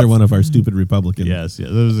by What? another one of our stupid Republicans. Yes,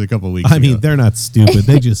 that was a couple weeks ago. I mean, they're not stupid.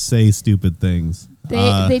 They just say stupid things.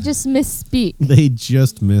 They just misspeak. They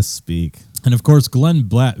just misspeak. And of course, Glenn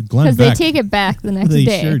Because they Beck. take it back the next They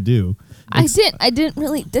day. sure do. I didn't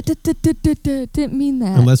really didn't mean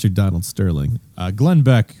that. Unless you're Donald Sterling. Glenn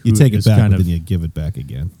Beck. You who take it is back, kind but of, then you give it back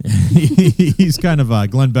again. he's kind of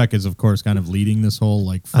Glenn Beck is of course kind of leading this whole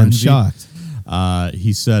like frenzy. I'm shocked.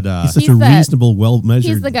 He said He's such He's a that- reasonable, well-measured...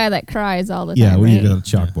 He's the guy that cries all the Yeah, time. when right? you got a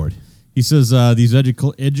chalkboard. he says these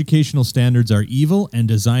educational standards are evil and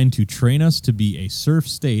designed to train us to be a serf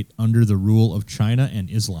state under the rule of China and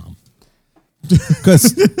Islam.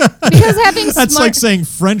 Because Because having That's smart, like saying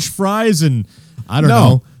French fries and I don't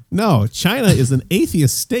know. No, China is an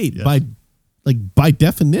atheist state Yeah. by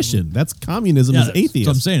definition. That's communism is That's atheist.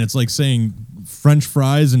 what I'm saying. It's like saying French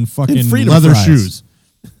fries and fucking And freedom leather fries. shoes.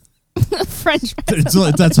 French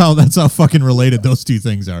That's how fucking related those two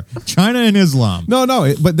things are. China and Islam. No,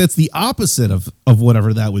 but that's the opposite of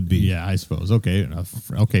whatever that would be. Yeah, I suppose. Okay,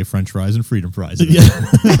 okay, French fries and freedom fries. Yeah.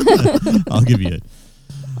 I'll give you it.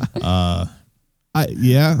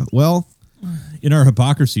 Well, In our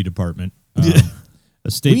hypocrisy department, a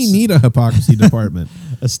state we need a hypocrisy department.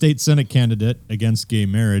 a state senate candidate against gay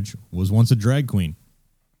marriage was once a drag queen.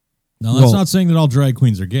 Now, that's Well- not saying that all drag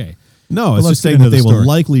queens are gay. No, Well, it's let's just get saying into that they the will story.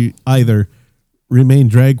 likely either remain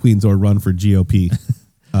drag queens or run for GOP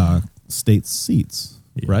state seats,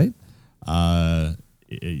 right?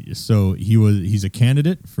 So he's a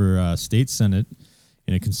candidate for state senate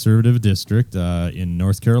in a conservative district in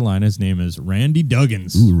North Carolina. His name is Randy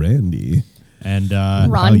Duggins. Ooh, Randy. And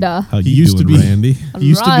Rhonda. How He you used to doing, be- Randy? he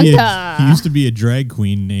used Rhonda. to be a drag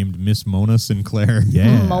queen named Miss Mona Sinclair.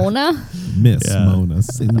 Yeah. Mona. Miss Yeah. Mona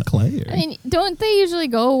Sinclair. I mean, don't they usually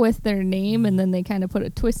go with their name and then they kind of put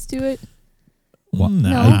a twist to it? Well,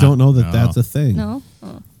 Nah. I don't know that No. that's a thing. No,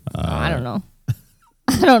 I don't know.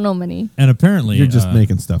 I don't know many. And apparently, You're just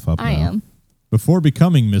making stuff up I now. am. before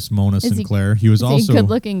becoming Miss Mona he- Sinclair, he was Is he also a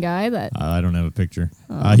good-looking guy? That I don't have a picture.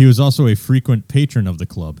 He was also a frequent patron of the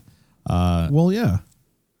club. Well, yeah.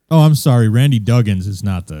 Oh, I'm sorry. Randy Duggins is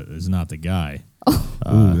not the guy.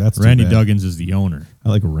 Ooh, that's too Randy bad. Duggins is the owner. I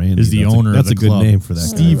like Randy. Is the That's owner That's of the a good club. name for that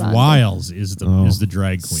Steve guy. Rhonda. Wiles is the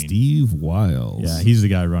drag queen. Steve Wiles. Yeah, he's the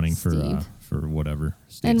guy running Steve. for whatever.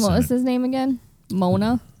 State and what was Senate. his name again?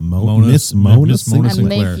 Mona. Miss Mona Miss Mona I Sinclair.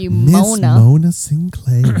 Sinclair. make you Miss Mona. Mona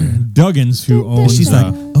Sinclair. Duggins, who owns She's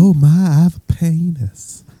like, oh my, I have a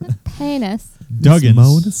penis. Penis. Duggins. Miss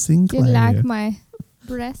Mona Do you Sinclair. like my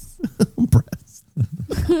breasts? breast?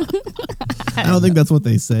 I don't think that's what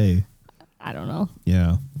they say. I don't know.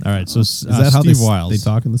 Yeah. All right, so Is that how Steve they Wiles.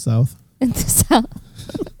 talk in the South? In the South.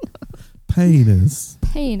 Penis.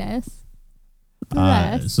 Penis.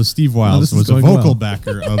 Breast. So Steve Oh, Wiles this is was a going vocal well.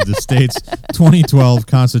 backer of the state's 2012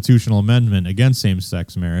 constitutional amendment against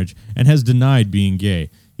same-sex marriage and has denied being gay.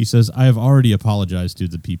 He says, I have already apologized to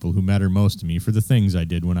the people who matter most to me for the things I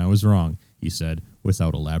did when I was wrong, he said,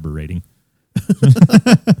 without elaborating.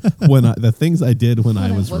 The things I did when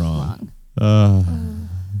I was wrong.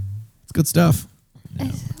 It's good stuff.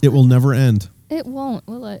 It will never end. It won't,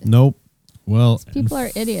 will it? Nope. Well, People are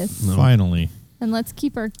idiots. finally. And let's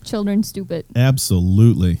keep our children stupid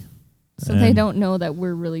Absolutely. so they And- don't know that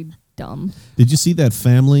we're really dumb. Did you see that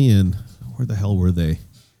family in, where the hell were they?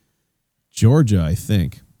 Georgia, I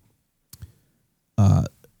think.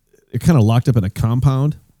 They're kind of locked up in a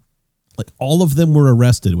compound. Like all of them were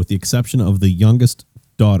arrested with the exception of the youngest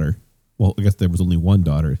daughter. Well, I guess there was only one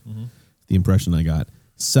daughter. The impression I got.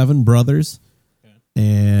 7 brothers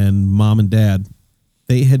and mom and dad.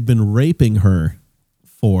 They had been raping her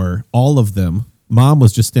for all of them. Mom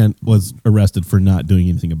was was arrested for not doing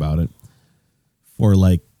anything about it for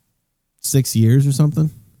like 6 years or something.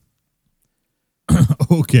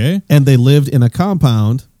 Okay. And they lived in a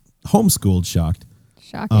compound, homeschooled, shocked.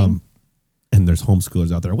 Shocking. And there's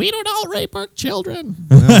homeschoolers out there. We don't all rape our children.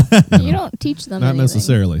 Well, You don't teach them not anything.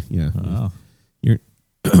 necessarily. Yeah. Oh. You're.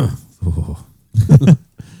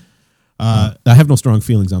 I have no strong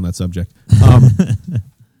feelings on that subject.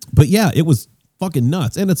 But yeah, it was fucking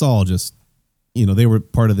nuts, and it's all just, they were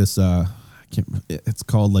part of this. It's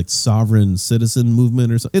called like sovereign citizen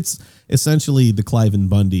movement or something. It's essentially the Clive and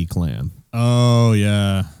Bundy clan. Oh,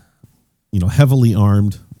 yeah. Heavily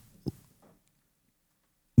armed.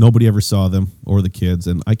 Nobody ever saw them or the kids,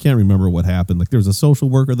 and I can't remember what happened. Like there was a social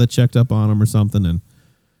worker that checked up on them or something, and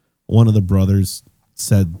one of the brothers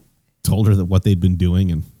told her that what they'd been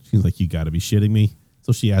doing, and she's like, "You got to be shitting me."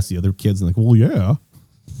 So she asked the other kids, and like, "Well, yeah."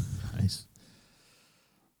 Nice.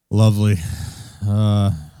 Lovely.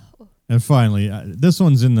 And finally, this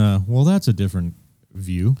one's in the, well, that's a different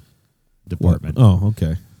view department. What? Oh,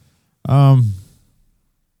 okay.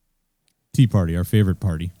 Tea Party, our favorite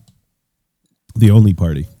party. The only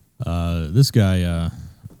party. This guy,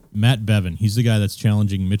 Matt Bevin, he's the guy that's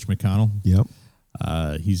challenging Mitch McConnell. Yep.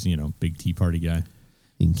 He's, big Tea Party guy.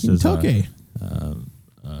 In Kentucky.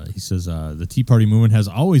 He says the Tea Party movement has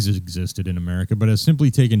always existed in America, but has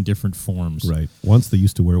simply taken different forms. Right. Once they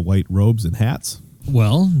used to wear white robes and hats.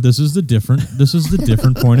 Well, this is the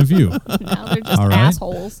different point of view. Now they're just All right.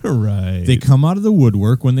 assholes. Right. They come out of the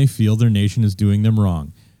woodwork when they feel their nation is doing them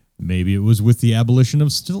wrong. Maybe it was with the abolition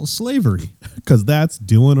of slavery. Because that's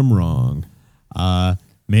doing them wrong.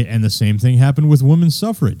 And the same thing happened with women's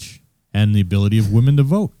suffrage and the ability of women to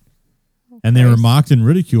vote. And they were mocked and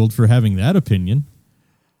ridiculed for having that opinion.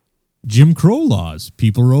 Jim Crow laws.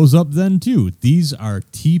 People rose up then, too. These are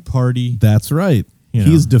Tea Party. That's right.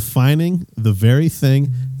 He's defining the very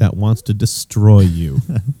thing that wants to destroy you.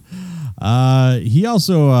 He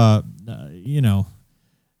also,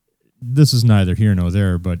 this is neither here nor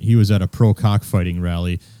there, but he was at a pro-cockfighting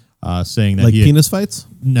rally saying that like penis fights?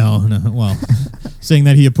 No. Well, saying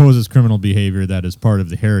that he opposes criminal behavior that is part of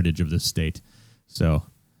the heritage of this state. So.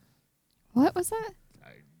 What was that?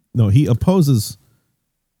 No, he opposes...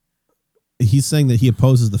 He's saying that he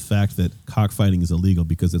opposes the fact that cockfighting is illegal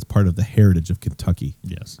because it's part of the heritage of Kentucky.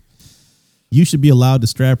 Yes. You should be allowed to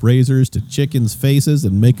strap razors to chickens' faces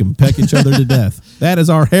and make them peck each other to death. That is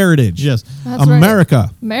our heritage. Yes. That's America.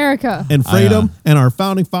 Right. America. And freedom, and our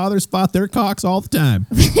founding fathers fought their cocks all the time.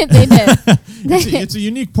 They did. It's a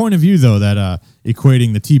unique point of view, though, that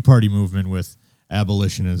equating the Tea Party movement with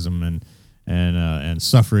abolitionism and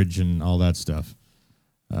suffrage and all that stuff.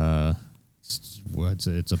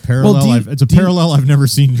 It's a parallel. Well, I've never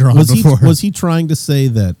seen drawn before. Was he trying to say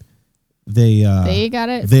that they got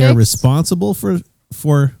it? They are fixed? responsible for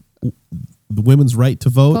the women's right to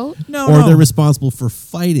vote? No. They're responsible for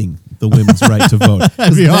fighting the women's right to vote.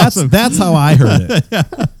 That'd be awesome. That's how I heard it.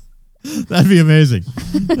 That'd be amazing.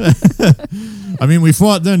 I mean, we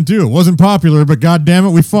fought then too. It wasn't popular, but God damn it,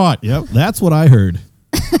 we fought. Yep, that's what I heard.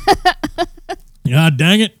 God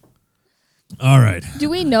dang it. All right. Do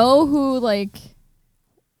we know who,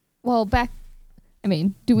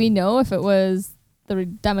 do we know if it was the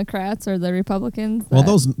Democrats or the Republicans? Well,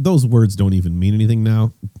 those words don't even mean anything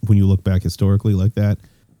now when you look back historically like that.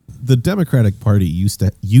 The Democratic Party used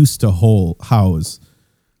to house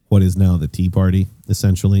what is now the Tea Party,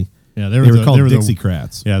 essentially. Yeah, they were called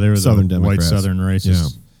Dixiecrats. Yeah, they were Southern the Democrats. white Southern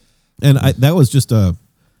racists. Yeah. And that was just I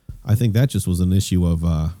think that just was an issue of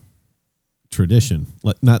tradition,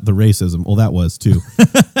 not the racism. Well, that was too,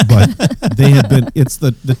 but they had been. It's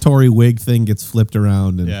the Tory wig thing gets flipped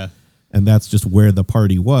around, and that's just where the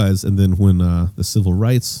party was. And then when the civil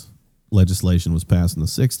rights legislation was passed in the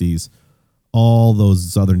 '60s, all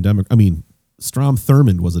those Southern Strom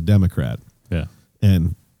Thurmond was a Democrat,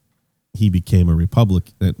 and he became a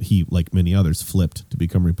Republican. He, like many others, flipped to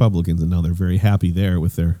become Republicans, and now they're very happy there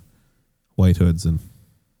with their white hoods and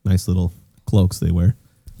nice little cloaks they wear.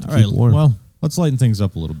 All right, well, let's lighten things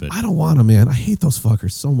up a little bit. I don't want to, man. I hate those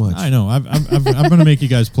fuckers so much. I know. I'm going to make you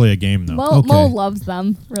guys play a game, though. Mo loves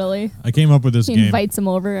them, really. I came up with this he game. invites them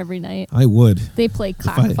over every night. I would. They play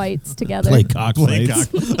cockfights together. Play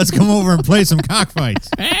cockfights. Let's come over and play some cockfights.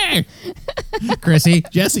 Hey, Chrissy,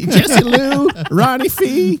 Jesse Lou, Ronnie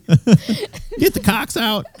Fee, get the cocks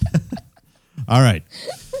out. All right.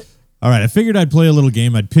 I figured I'd play a little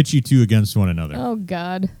game. I'd pitch you two against one another. Oh,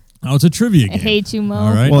 God. Oh, it's a trivia game. I hate you, Mo.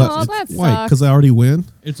 All right. Well, that sucks. Why? Because I already win?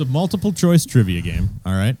 It's a multiple choice trivia game.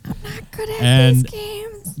 All right. I'm not good at these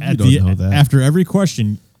games. You don't know that. After every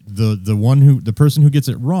question, the person who gets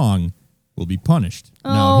it wrong will be punished.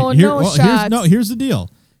 Oh, shots. Here's the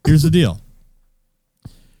deal. Here's the deal.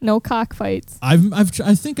 No cockfights. I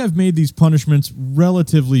think I've made these punishments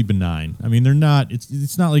relatively benign. I mean, they're not.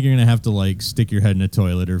 It's not like you're gonna have to stick your head in a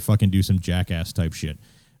toilet or fucking do some jackass type shit.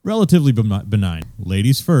 Relatively benign.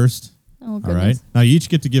 Ladies first. Oh, goodness. All right. Now you each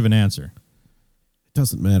get to give an answer. It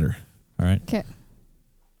doesn't matter. All right. Okay.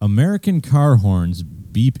 American car horns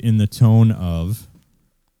beep in the tone of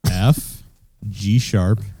F, G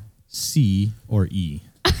sharp, C, or E.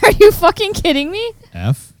 Are you fucking kidding me?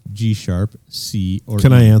 F, G sharp, C, or E.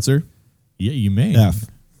 Can I answer? Yeah, you may. F.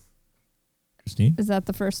 Christine? Is that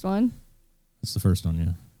the first one? That's the first one,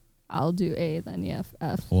 yeah. I'll do A then, yeah.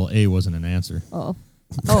 F. Well, A wasn't an answer. Oh.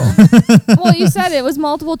 Well, you said it was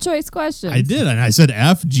multiple choice questions. I did, and I said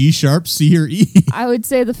F, G sharp, C, or E. I would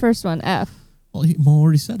say the first one, F. Well, Mo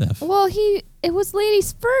already said F. Well, it was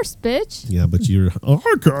ladies first, bitch. Yeah, but you're. Oh,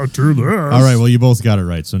 I can't do this. All right, well, you both got it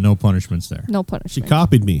right, so no punishments there. No She punishment.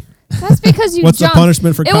 copied me. That's because you What's jumped. the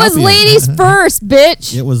punishment for It was copying? ladies first,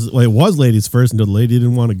 bitch. It was ladies first until the lady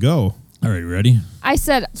didn't want to go. All right, ready? I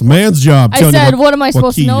said, It's a man's job. I telling you said, what am I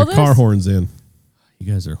supposed to key know your this? car horn's in.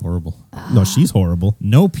 You guys are horrible. No, she's horrible.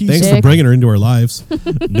 No piece Thanks Dick. for bringing her into our lives.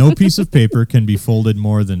 no piece of paper can be folded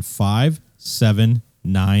more than 5, 7,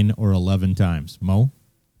 9, or 11 times. Mo?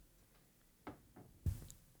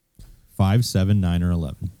 5, 7, 9, or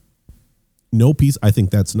 11. No piece. I think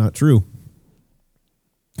that's not true.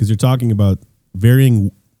 Because you're talking about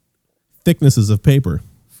varying thicknesses of paper.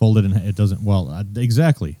 Folded and it doesn't, well,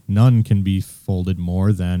 exactly. None can be folded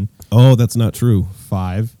more than Oh, that's not true.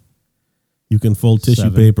 5. You can fold tissue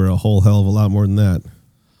 7. paper a whole hell of a lot more than that.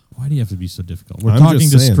 Why do you have to be so difficult? We're I'm talking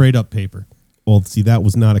just to saying. straight up paper. Well, see, that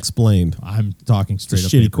was not explained. I'm talking It's a straight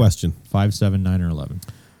up shitty paper. question. 5, 7, 9, or 11.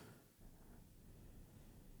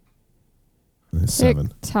 7.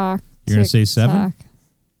 Tick tock. You're gonna say 7? tock.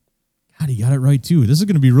 God, he got it right too. This is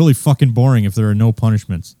going to be really fucking boring if there are no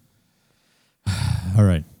punishments. All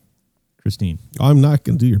right, Christine. I'm not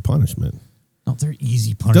going to do your punishment. No, they're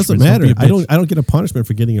easy punishments. Doesn't matter. Don't be a bitch. I don't get a punishment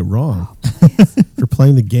for getting it wrong. For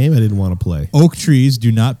playing the game I didn't want to play. Oak trees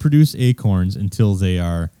do not produce acorns until they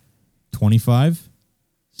are 25,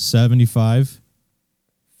 75,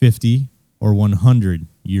 50, or 100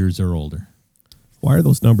 years or older. Why are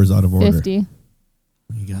those numbers out of order? 50.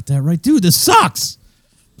 You got that right, dude. This sucks.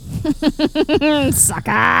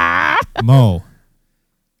 Sucker. Mo,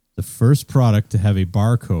 the first product to have a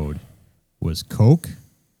barcode was Coke,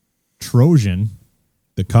 Trojan,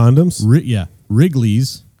 The condoms?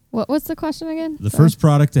 Wrigley's. What's the question again? The first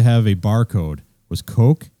product to have a barcode was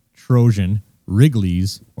Coke, Trojan,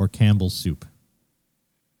 Wrigley's, or Campbell's soup.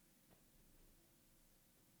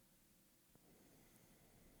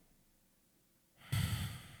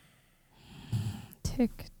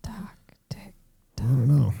 Tick tock. Tick. I don't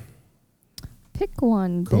know. Pick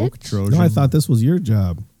one, Coke, bitch. Trojan. No, I thought this was your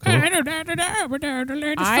job. I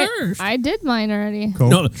did mine already. Coke,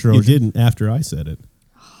 No, you Trojan. didn't after I said it.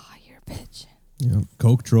 Oh, you're a bitch. Yeah.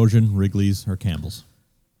 Coke, Trojan, Wrigley's, or Campbell's.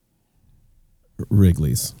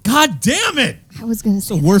 Wrigley's. God damn it! I was gonna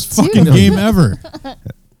say The worst that too. fucking game ever.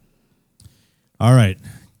 All right.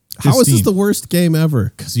 How is this the worst game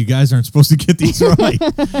ever? Because you guys aren't supposed to get these right.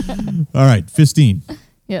 All right. Fistine.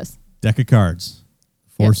 Yes. Deck of cards.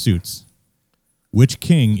 4 Yep. suits. Which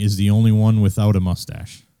king is the only one without a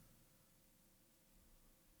mustache?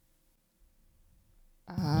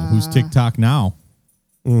 Who's TikTok now?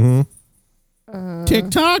 Mm-hmm.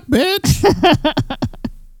 TikTok, bitch.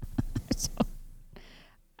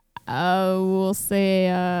 We'll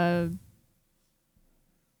say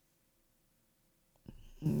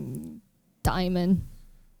Diamond.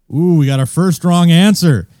 Ooh, we got our first wrong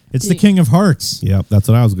answer. It's the King of Hearts. Yep, that's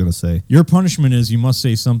what I was going to say. Your punishment is you must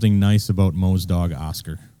say something nice about Mo's dog,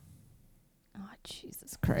 Oscar. Oh,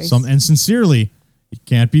 Jesus Christ. And sincerely, it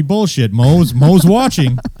can't be bullshit. Mo's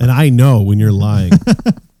watching. And I know when you're lying.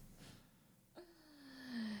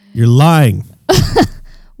 You're lying.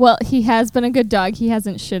 Well, he has been a good dog. He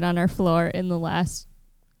hasn't shit on our floor in the last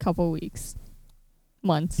couple weeks.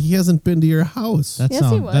 Months. He hasn't been to your house. Yes,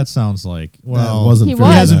 he was. That sounds like, well, that wasn't He very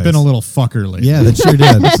was. he hasn't nice. been a little fucker lately. Yeah, that sure did.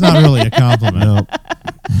 That's not really a compliment.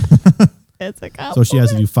 No. It's a compliment. So she has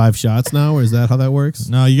to do 5 shots now, or is that how that works?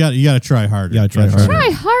 No, you got to try harder. You gotta try harder. Try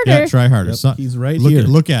harder. Yeah, try harder. Yep, So- he's right look here.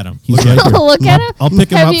 Look at him. He's Look at right him. here. Look at him. I'll pick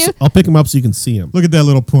him Have up. you- I'll pick him up so you can see him. Look at that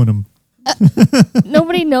little punum.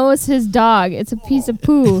 Nobody knows his dog. It's a piece of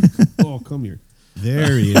poo. Oh, come here.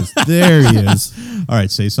 There he is. There he is. All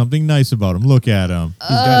right, say something nice about him. Look at him. He's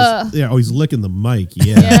got his, he's licking the mic.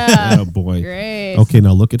 Yeah. Yeah. Oh, boy. Great. Okay,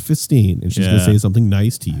 now look at Fistine, and she's going Yeah. to say something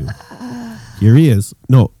nice to you. Here he is.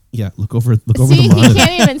 No, yeah, look over See, the he monitor.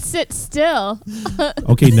 can't even sit still.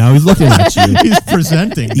 Okay, now he's looking at you. He's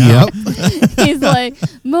presenting. now. Yep. He's like,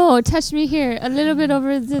 Mo, touch me here, a little bit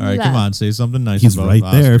over the All right, left. come on, say something nice He's about right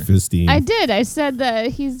Oscar. there, Fistine. I did. I said that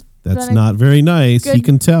he's That's been a not very nice. good You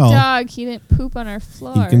can tell. dog. He didn't poop on our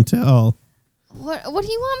floor. You can tell. What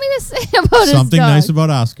do you want me to say about Something his dog? nice about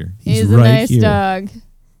Oscar. He's He's a right nice here. dog.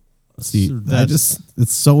 See, That's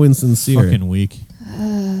it's so insincere. fucking weak.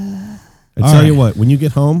 I All tell you right. what, when you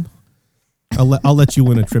get home, I'll let you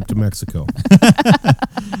win a trip to Mexico.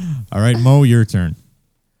 All right, Mo, your turn.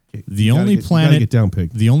 The You gotta only get- you gotta planet, get down,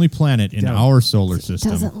 pig. the only planet in Down. our solar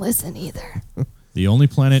system, Doesn't listen either. the only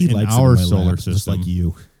planet He in likes it our my solar lap, just system, like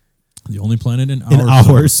you. the only planet in In our our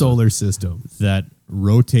solar solar system. that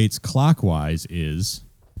rotates clockwise is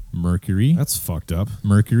Mercury, That's fucked up.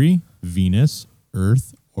 Mercury, Venus,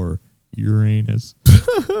 Earth, or Uranus.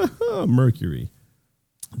 Mercury.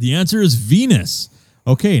 The answer is Venus.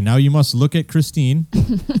 Okay, now you must look at Christine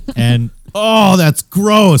and Oh, that's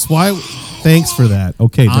gross. Why? Thanks for that.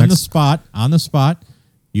 Okay, on next. the spot,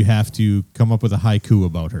 you have to come up with a haiku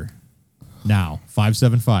about her. Now,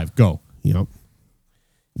 575, go. Yep.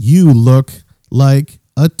 You look like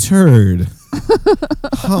a turd.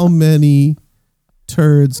 How many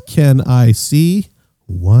turds can I see?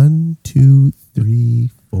 1, 2, 3,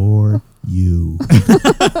 4. You.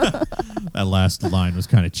 That last line was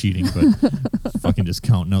kind of cheating, but fucking just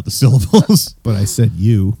counting out the syllables. But I said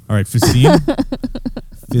you. All right, Fistine.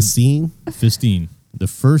 Fistine. Fistine. The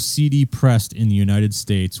first CD pressed in the United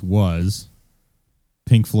States was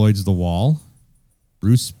Pink Floyd's The Wall,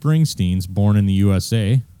 Bruce Springsteen's Born in the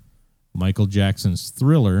USA, Michael Jackson's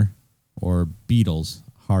Thriller, or Beatles'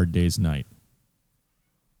 Hard Day's Night.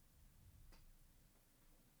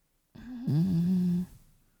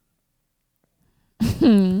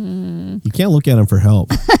 You can't look at him for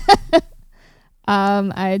help.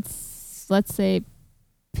 Let's say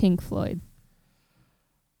Pink Floyd.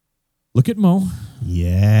 Look at Mo.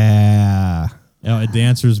 Yeah. The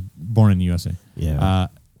answer is Born in the USA. Yeah.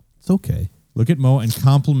 It's okay. Look at Mo and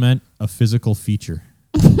compliment a physical feature.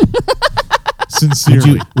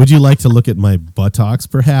 Sincerely. Would you like to look at my buttocks,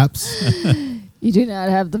 perhaps? You do not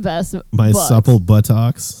have the best My butt, supple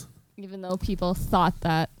buttocks. even though people thought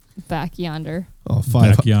that back yonder. Oh,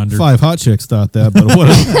 Back yonder. 5 hot chicks thought that, but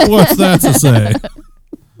what's that to say?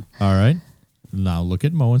 All right. Now look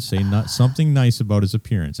at Mo and say something nice about his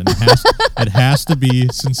appearance. And it has to be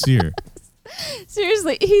sincere.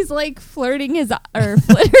 Seriously, he's like flirting his or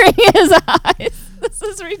flittering his eyes. This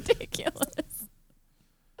is ridiculous.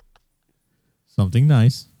 Something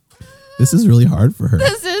nice. This is really hard for her.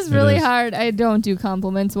 This is really is. hard. I don't do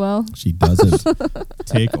compliments well. She doesn't,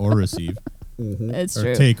 Take or receive. It's Or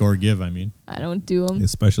true. take or give, I mean. I don't do them.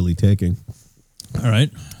 especially taking. All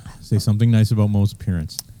right. Say something nice about Mo's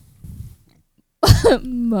appearance.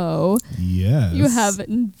 Mo, Yes. you have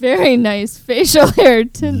very nice facial hair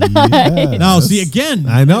tonight. Yes. Now, see, again,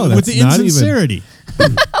 I know, with that's the not even- insincerity. What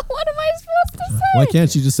am I supposed to say? Why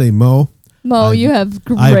can't you just say Mo? Mo, you have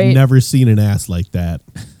great. I've never seen an ass like that.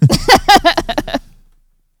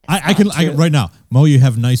 I can right now. Mo, you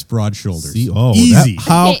have nice broad shoulders. See, Easy.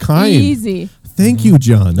 How kind. Easy. Thank you,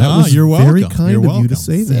 John. That was you're very welcome. kind You're of you welcome. to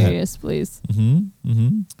say that. Serious, please.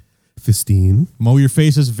 Fistine. Mo, your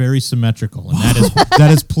face is very symmetrical, and that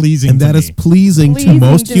is pleasing. And to that me. is pleasing to Pleasing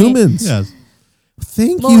most to me. humans. Yes.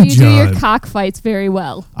 Thank Mo, you, you do your John. cockfights very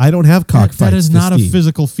well. I don't have cockfights. That is not a Fistine.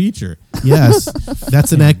 physical feature. Yes,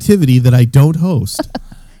 that's an activity that I don't host.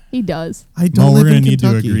 He does. I don't Mo, we're live going in to need to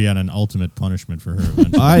Kentucky. agree on an ultimate punishment for her.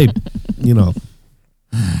 eventually.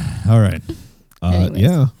 All right. Anyways.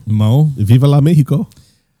 Yeah. Mo, Viva la Mexico.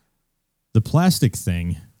 the plastic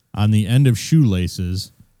thing on the end of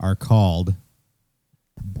shoelaces are called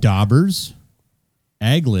daubers,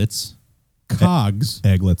 aglets, cogs,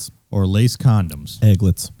 Eglets. or lace condoms.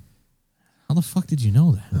 Eglets. How the fuck did you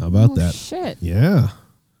know that? How about Oh, that? shit. Yeah.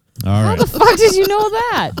 All How right. the fuck did you know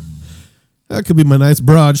that? That could be my nice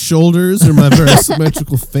broad shoulders or my very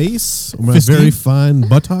symmetrical face or my Fistine? very fine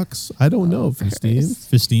buttocks. I don't know, Fistine.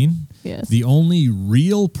 Fistine, Yes. the only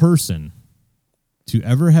real person to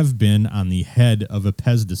ever have been on the head of a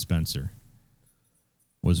Pez dispenser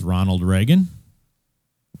was Ronald Reagan,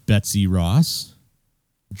 Betsy Ross,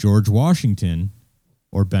 George Washington,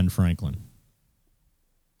 or Ben Franklin.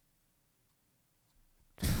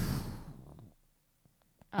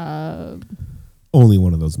 Only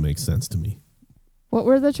one of those makes sense to me. What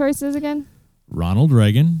were the choices again? Ronald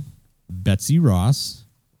Reagan, Betsy Ross,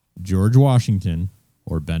 George Washington,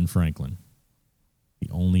 or Ben Franklin. The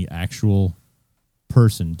only actual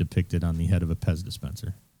person depicted on the head of a Pez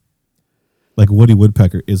dispenser. Like Woody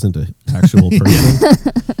Woodpecker isn't an actual person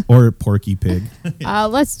or Porky Pig.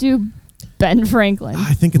 Let's do Ben Franklin.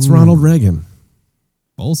 I think it's Ronald Reagan.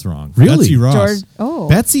 Both wrong. Really? Betsy Ross. George. Oh.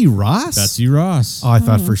 Betsy Ross? Betsy Ross. Oh, I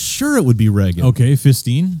thought for sure it would be Reagan. Okay,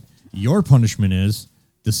 Fistine, your punishment is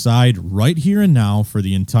decide right here and now for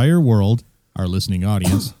the entire world, our listening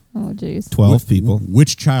audience, Oh, jeez. 12 people.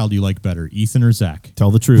 which child you like better, Ethan or Zach?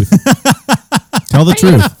 Tell the truth. Tell the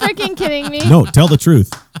Are you truth. freaking kidding me? No, tell the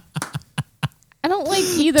truth. I don't like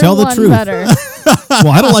either Tell the one truth. better. Well,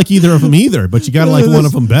 I don't like either of them either, but you got to like one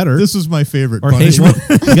of them better. This is my favorite Or hate one.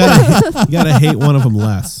 punishment. You gotta hate one of them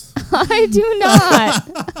less. I do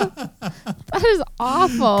not. That is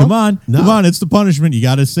awful. Come on, No. come on, it's the punishment. You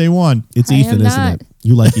got to say one. It's I Ethan, am isn't not. it?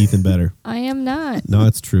 You like Ethan better. I am not. No,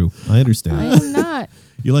 it's true. I understand. I am not.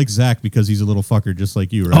 You like Zach because he's a little fucker just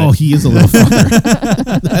like you, right? Oh, he is a little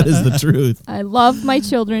fucker. That is the truth. I love my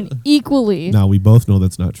children equally. Now, we both know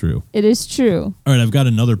that's not true. It is true. All right, I've got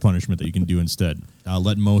another punishment that you can do instead.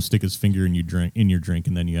 Let Mo stick his finger in your drink,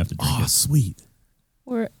 and then you have to drink Oh, it. sweet.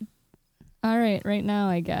 We're all right now,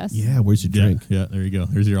 I guess. Yeah, where's your drink? Yeah, there you go.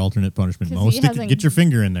 There's your alternate punishment. 'Cause Mo, he get hasn't your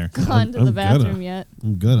finger in there. Gone to I'm the gonna. bathroom yet.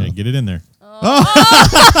 I'm good. Hey, get it in there.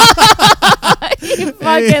 He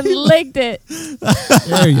fucking licked it.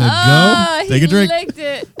 There you go. Oh, Take he a drink. licked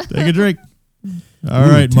it. Take a drink. All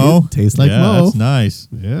right, Mo. Tastes like yeah, Mo. That's nice.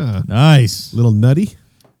 Yeah. Nice. Little nutty.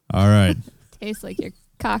 All right. Tastes like your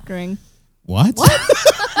cock ring. What?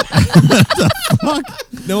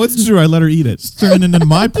 No, it's true. I let her eat it. It's turning into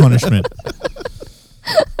my punishment.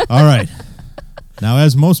 All right. Now,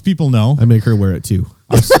 as most people know, I make her wear it too.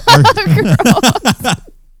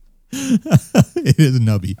 it is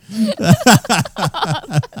nubby.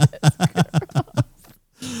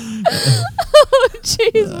 Oh,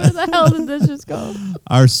 jeez. Where the hell did this just go?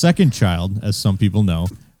 Our second child, as some people know,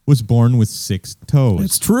 was born with 6 toes.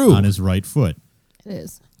 It's true. On his right foot. It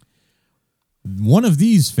is. One of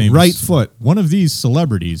these famous Right foot. One of these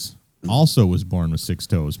celebrities also was born with 6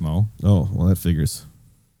 toes, Mo. Oh, well, that figures.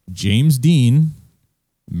 James Dean,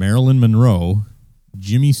 Marilyn Monroe,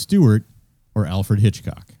 Jimmy Stewart, or Alfred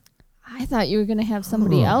Hitchcock. I thought you were going to have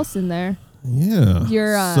somebody else in there. Yeah.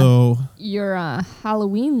 You're You're a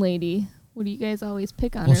Halloween lady. What do you guys always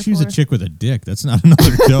pick on her Well, she's for? a chick with a dick. That's not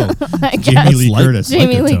another toe. I Jamie guess. Lee Like- Curtis.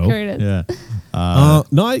 Jamie a Lee toe. Curtis. Yeah.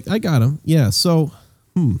 No, I got him. Yeah. So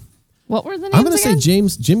What were the names I'm going to say again?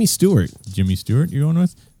 Jimmy Stewart. Jimmy Stewart, you're going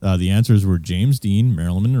with? The answers were James Dean,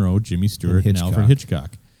 Marilyn Monroe, Jimmy Stewart, and Alfred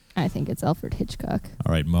Hitchcock. I think it's Alfred Hitchcock.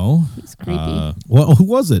 All right, Mo. He's creepy. Well, who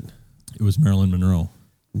was it? It was Marilyn Monroe.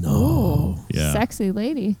 Oh, Yeah. sexy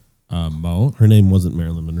lady. Mo, Her name wasn't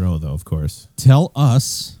Marilyn Monroe, though, of course. tell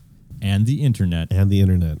us and the internet And the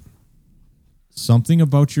internet. something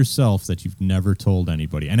about yourself that you've never told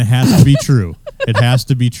anybody. And it has to be true. It has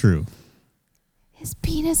to be true. His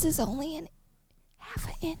penis is only an half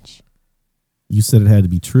an inch. You said it had to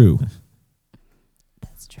be true.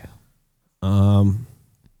 That's true.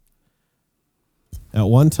 At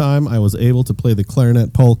one time, I was able to play the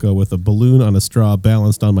clarinet polka with a balloon on a straw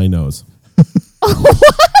balanced on my nose.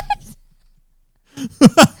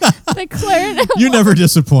 The clarinet. You never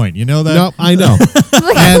disappoint. You know that? No, I know.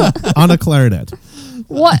 And on a clarinet.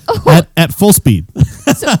 What? At full speed.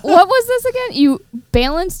 So what was this again? You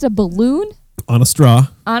balanced a balloon On a straw,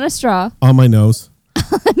 on a straw on my nose.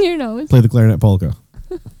 on your nose. Play the clarinet polka.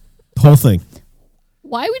 The whole thing.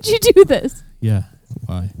 Why would you do this? Yeah.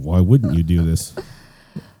 Why? Why wouldn't you do this?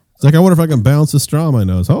 It's like, I wonder if I can balance a straw on my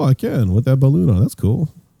nose. Oh, I can with that balloon on. That's cool.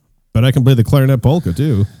 But I can play the clarinet polka,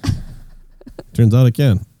 too. Turns out I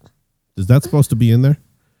can. Is that supposed to be in there?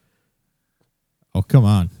 Oh, come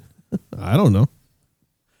on. I don't know.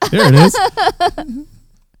 There it is.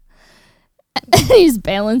 He's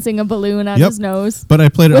balancing a balloon on Yep. his nose. But I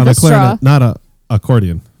played it With on a a clarinet, straw. not a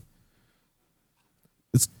accordion.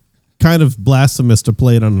 It's kind of blasphemous to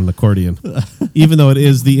play it on an accordion, even though it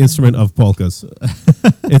is the instrument of polkas.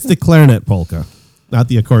 It's the clarinet polka, not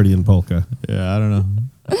the accordion polka. Yeah, I don't know.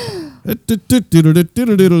 To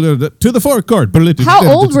the 4th chord. How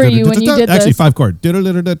old were you when you did Actually, this? 5 chord. I don't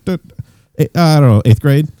know, 8th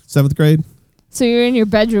grade, 7th grade. So you're in your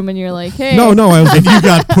bedroom and you're like, hey. No, I was. And you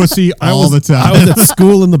got pussy all the time. I was at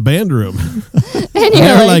school in the band room. And They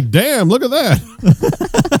you're were like, like, "Damn, look at that!"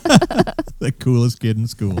 The coolest kid in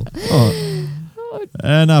school. Oh,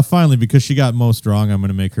 And finally, because she got most wrong, I'm going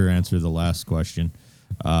to make her answer the last question.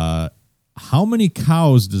 How many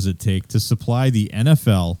cows does it take to supply the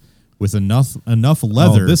NFL with enough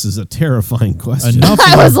leather? oh, this is a terrifying question.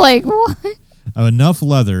 I was like, what? enough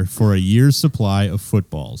leather for a year's supply of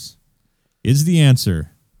footballs? Is the answer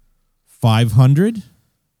 500,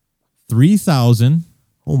 3,000,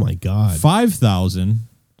 Oh my God! 5,000,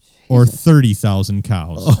 or 30,000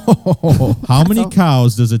 cows? How many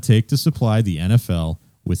cows does it take to supply the NFL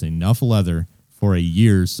with enough leather for a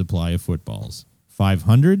year's supply of footballs?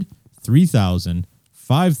 500, 3,000,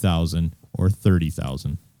 5,000, or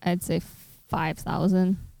 30,000? I'd say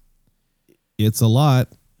 5,000. It's a lot.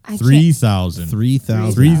 3,000.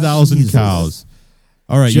 3,000. 3,000 Jesus. cows.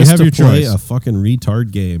 All right, Just you have to your play choice. a fucking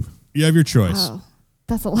retard game. You have your choice. Wow.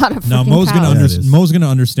 That's a lot of Now, freaking Mo's cows. Yeah, it is. Mo's going to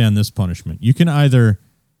understand this punishment. You can either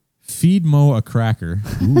feed Mo a cracker.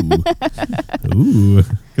 Ooh.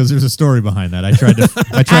 Because there's a story behind that. I tried to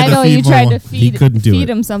you feed tried Mo. to feed it.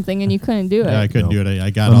 him something and you couldn't do it. Yeah, I couldn't do it. I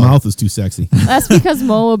got My all, mouth is too sexy. That's because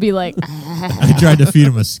Mo will be like, I tried to feed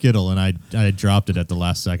him a Skittle and I dropped it at the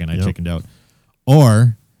last second. I chickened out.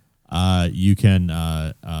 Or you can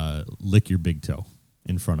lick your big toe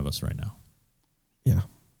in front of us right now. Yeah.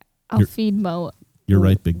 I'll feed Mo. You're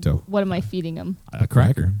right, big toe. What am I feeding him? A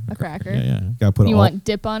cracker. A cracker? Yeah. Gotta put You want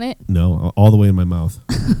dip on it? No, all the way in my mouth.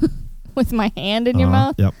 With my hand in your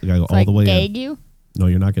mouth? Yep. I gotta go So all the way gag in. you? No,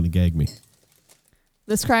 you're not gonna gag me.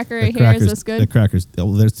 This cracker right here, is this good? The crackers.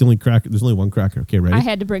 Oh, there's the only cracker. There's only one cracker. Okay, ready? I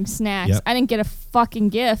had to bring snacks. Yep. I didn't get a fucking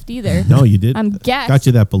gift either. No, you did. I'm guest. Got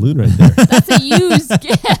you that balloon right there. That's a used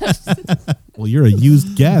gift. Well, you're a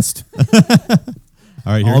used guest.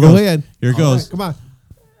 All right, here all it goes. the way in. Here it goes. Right, come on.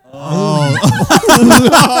 Oh.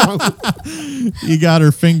 You got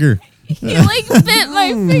her finger. He like bit my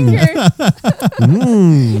finger.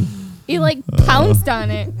 He like pounced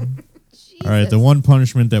on it. Jesus. All right, the one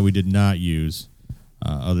punishment that we did not use,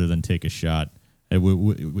 other than take a shot, I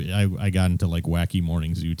got into like wacky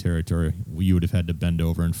morning zoo territory. You would have had to bend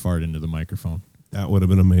over and fart into the microphone. That would have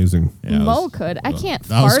been amazing. Yeah, Mo could. I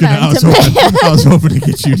can't I was fart gonna- on I was demand. hoping- I was hoping to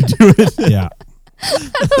get you to do it. Yeah.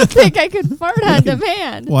 I don't think I could fart on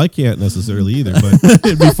demand. Well, I can't necessarily either, but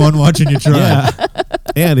It'd be fun watching you try. yeah.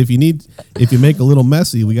 And if you make a little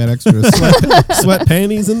messy, we got extra sweat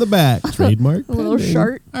panties in the back. Trademark. A little pending.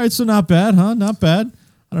 shirt. All right, so not bad, huh? Not bad.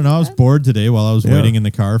 I don't know. I was bored today while I was waiting in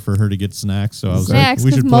the car for her to get snacks. So I was Snacks, like,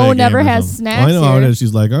 we because should play Mo a game never or has something. snacks. I know how it here. is.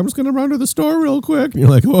 She's like, I'm just gonna run to the store real quick, and you're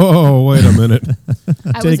like, oh, wait a minute.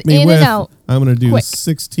 I was Take me in with. and out. I'm gonna do quick.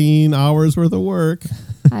 16 hours worth of work.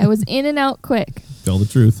 I was in and out quick. Tell the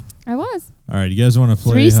truth. I was. All right, you guys want to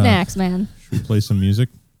play? 3 snacks, man. Should we play some music?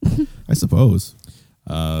 I suppose.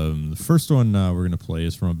 The first one we're going to play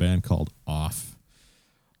is from a band called Off.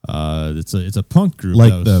 It's a punk group.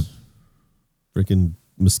 Like that the was- freaking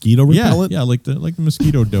mosquito repellent. Yeah, like the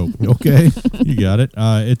mosquito dope. Okay. You got it.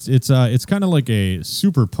 It's kind of like a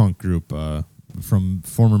super punk group from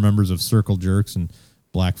former members of Circle Jerks and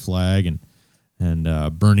Black Flag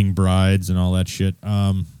and Burning Brides and all that shit.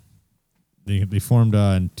 They formed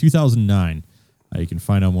in 2009. You can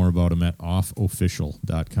find out more about them at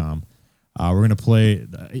offofficial.com. We're going to play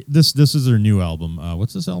this is their new album.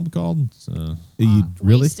 What's this album called? It's,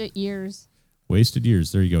 Really? Wasted years. Wasted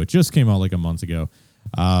Years. There you go. It just came out like a month ago.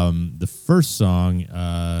 The first song,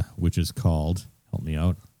 which is called, help me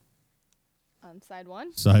out, On side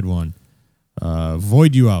 1. Side 1,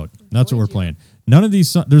 Void You Out. That's what we're Void You playing. None of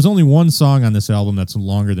these, there's only one song on this album that's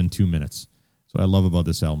longer than 2 minutes. That's what I love about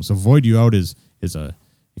this album. So Void You Out it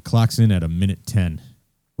clocks in at 1:10,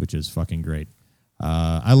 which is fucking great.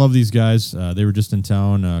 I love these guys. They were just in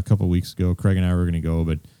town a couple weeks ago. Craig and I were going to go,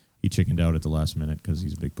 but he chickened out at the last minute because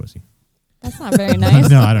he's a big pussy. That's not very nice.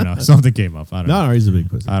 No, I don't know. Something came up. I don't know. No, he's a big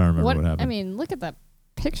pussy. I don't remember what happened. I mean, look at that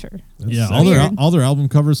picture. Yeah, weird. all their album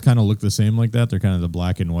covers kind of look the same like that. They're kind of the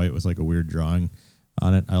black and white with like a weird drawing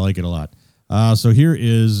on it. I like it a lot. So here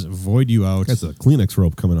is Void You Out. That's a Kleenex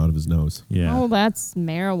rope coming out of his nose. Yeah. Oh, that's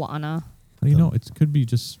marijuana. You know, it could be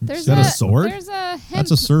just. There's that a sword? There's a hemp. That's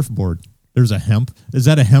a surfboard. There's a hemp. Is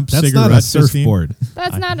that a hemp That's cigarette? not a Fistine? surfboard.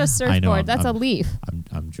 That's not a I surfboard. know, That's a leaf.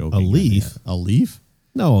 I'm joking. A leaf? A leaf?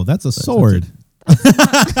 No, that's a sword.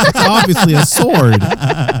 That's obviously a sword.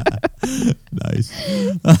 Nice.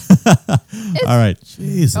 All right.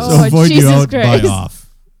 Jesus. Oh, So Void You Jesus Out by Christ. Off.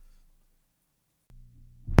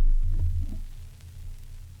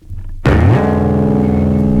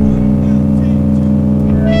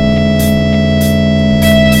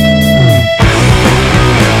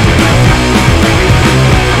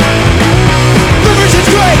 Rivers is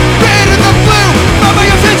gray, red and the blue. Mama,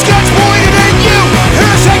 your fence guns pointed at you.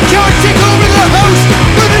 Parasite killers take over the host.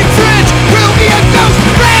 Living fringe will be a ghost.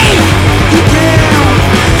 Rain you down,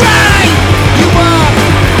 grind you up,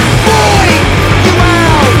 void you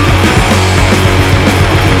out.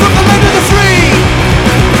 From the land of the free.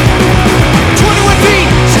 21 feet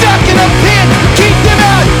stuck in a pit. Keep them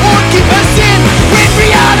out or keep us in. When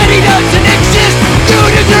reality doesn't exist, you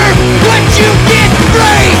deserve what you get.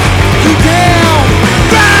 Break you down,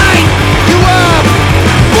 grind you up,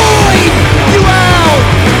 void you out.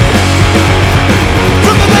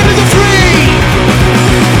 From the land of the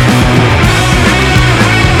free.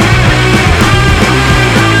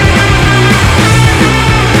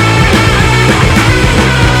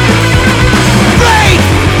 Break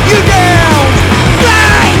you down,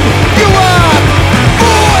 grind you up,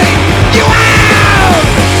 void you out.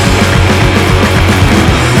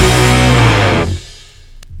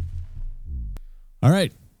 All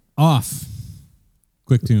right. Off.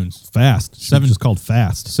 Quick tunes. Fast. Just called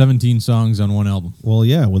Fast. 17 songs on one album. Well,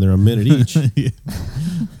 yeah, when they're a minute each.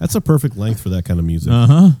 That's a perfect length for that kind of music.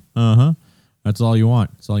 That's all you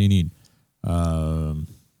want. That's all you need. What are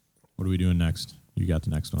we doing next? You got the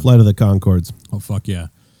next one. Flight of the Conchords. Oh, fuck yeah.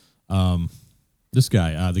 This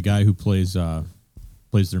guy, the guy who plays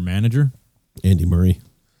their manager. Andy Murray.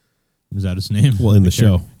 Is that his name? Well, in the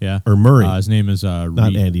show. Yeah. Or Murray. His name is...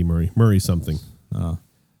 Not Andy Murray. Murray something.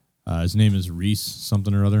 his name is Reese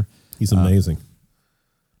something or other. He's amazing.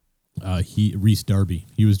 Reese Darby.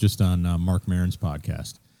 He was just on Mark Maron's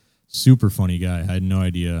podcast. Super funny guy. I had no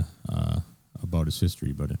idea about his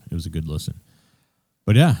history, but it was a good listen.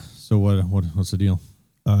 But yeah, so what's the deal?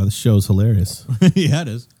 The show's hilarious. Yeah, it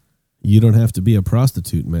is. You don't have to be a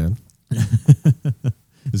prostitute, man.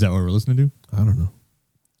 Is that what we're listening to? I don't know.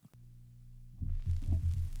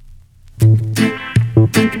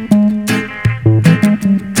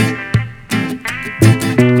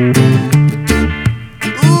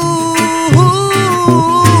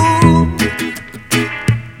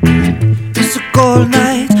 It's a cold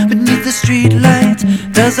night beneath the street light.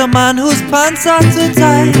 There's a man whose pants are too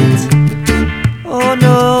tight. Oh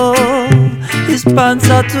no, his pants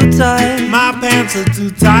are too tight. My pants are too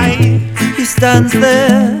tight. He stands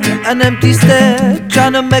there, an empty stare,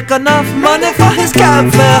 trying to make enough money for his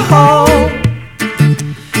cab fare home.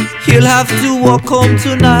 He'll have to walk home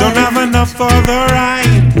tonight. Don't have enough for the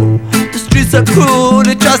ride. The streets are cruel,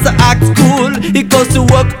 he tries to act cool. He goes to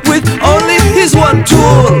work with only his one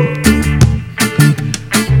tool.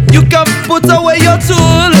 You can put away your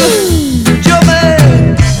tool, Joe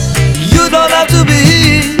man. You don't have to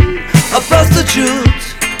be a prostitute.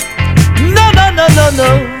 No, no, no, no,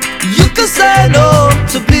 no. You can say no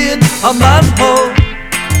to being a man hoe,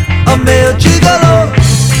 a male gigolo.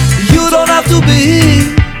 You don't have to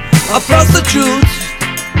be a prostitute.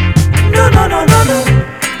 No, no, no, no, no.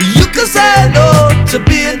 You can say no to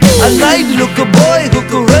being a night looker boy who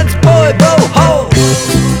can rent boy, bro, ho.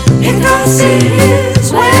 He can't see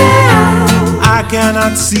his way out. I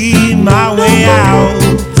cannot see my way out.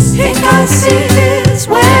 He can't see his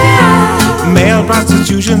way out. Male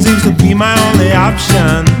prostitution seems to be my only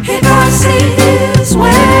option. He can't see his way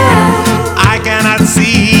out. I cannot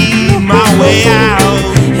see my way out.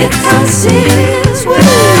 He can't see his way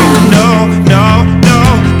out. No, no, no,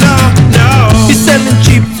 no, no. He's selling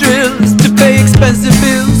cheap thrills to pay expensive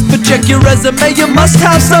bills. But check your resume, you must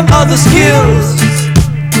have some other skills.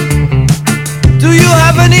 Do you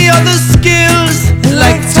have any other skills?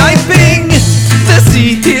 Like typing? They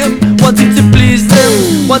see him, want him to please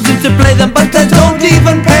them, want him to play them, but they don't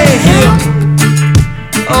even pay him.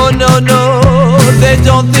 Oh no, no, they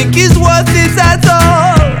don't think he's worth it at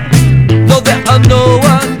all. Though there are no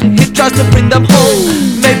one, he tries to bring them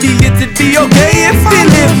home. Maybe it'd be okay if he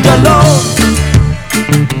lived alone.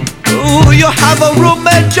 Ooh, you have a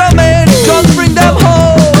roommate, Jermaine, don't bring them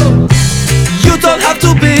home. You don't have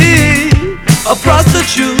to be a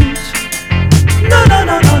prostitute. No, no,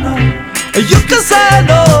 no, no, no. You can say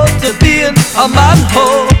no to being a man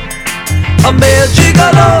hoe, a male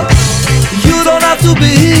gigolo. You don't have to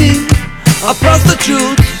be a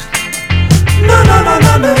prostitute. No, no, no,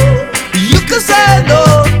 no, no. You can say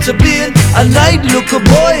no to being a night looker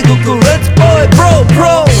boy who can rent boy,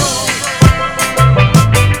 bro.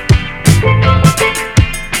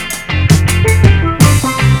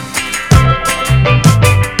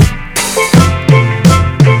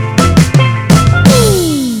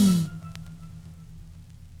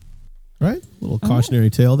 Right? Little cautionary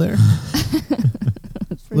tale there.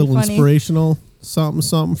 That's pretty Little funny. inspirational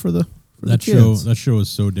something for the kids. That show is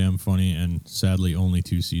so damn funny, and sadly only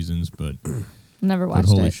 2 seasons, but Never watched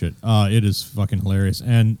holy it. shit. It is fucking hilarious.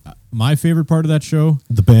 And my favorite part of that show,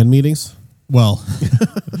 The band meetings. well,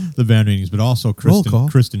 the band meetings, but also Roll call.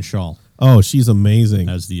 Kristen Shaw Oh, she's amazing.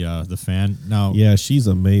 as the fan. Now, Yeah, she's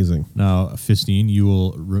amazing. now, Fistine, you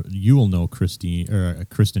will know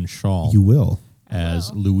Kristen Shaw You will.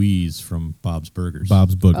 as Louise from Bob's Burgers.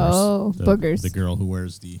 Bob's Boogers. Oh, boogers. The girl who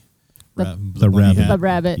wears the The bunny rabbit. hat. The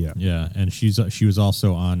rabbit. Yeah. Yeah, and she was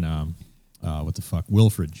also on what the fuck,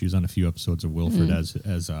 Wilfred. She was on a few episodes of Wilfred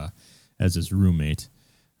as his roommate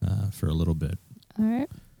for a little bit. All right.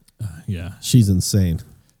 Yeah, She's insane.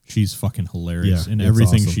 she's fucking hilarious Yeah, in it's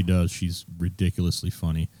everything awesome. she does. She's ridiculously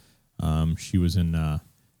funny. She was in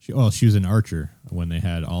she was in Archer when they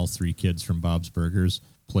had all 3 kids from Bob's Burgers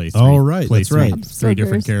play. Oh, right, that's three, right. 3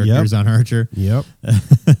 different Boogers. characters on Archer. Yep.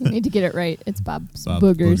 You need to get it right. It's Bob's Bob's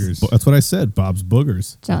Boogers. That's what I said. Bob's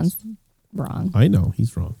Boogers. John's wrong. I know.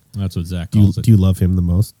 He's wrong. That's what Zach Do you, calls it. do you love him the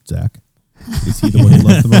most, Zach? Is he the one you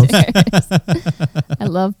love the most? I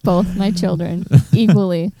love both my children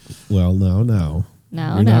equally. Well, no.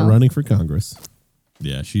 You're not running for Congress.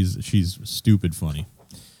 Yeah, she's stupid funny.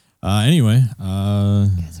 Anyway, I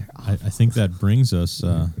think that brings us.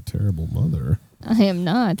 A terrible mother. I am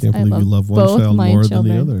not. Can't believe you love one both child my more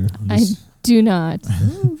children. than the other. I do not.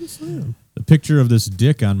 The picture of this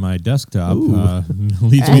dick on my desktop leads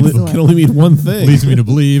me Excellent. Can only mean one thing. leads me to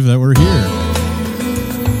believe that we're here.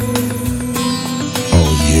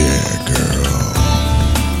 Oh yeah, girl.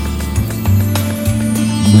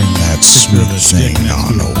 Bring that Picture of sweet a dick thing next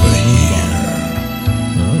on to a over balloon here.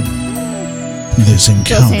 This hand in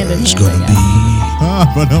encounter is hand, gonna I be Ah,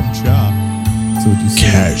 but cha. So would you say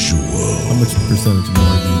casual. how much percentage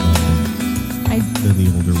more do you love than the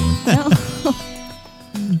older one? No.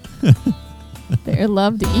 They're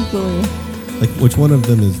loved equally. Like, which one of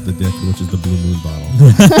them is the dick and which is the blue moon bottle?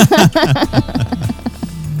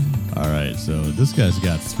 All right, so this guy's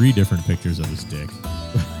got 3 different pictures of his dick.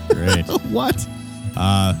 Great. What?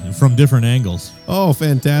 From different angles. Oh,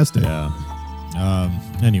 fantastic. Yeah.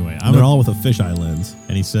 Anyway, They're all with a fisheye lens.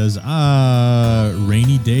 and he says,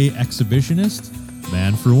 rainy day exhibitionist,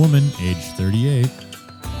 man for woman, age 38.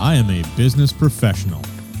 I am a business professional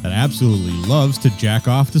that absolutely loves to jack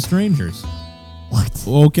off to strangers. What?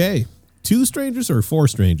 Okay. 2 strangers or 4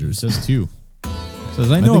 strangers? Says 2.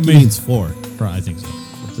 Says, I I know think it he may... means 4. I think so.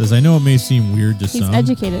 Says, I know it may seem weird to He's some.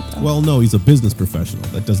 educated, though. Well, no, he's a business professional.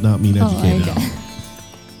 That does not mean Oh, educated. I get-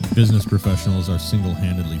 Business professionals are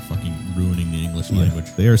single-handedly fucking ruining the English language.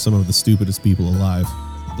 They are some of the stupidest people alive.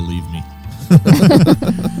 Believe me.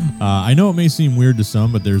 I know it may seem weird to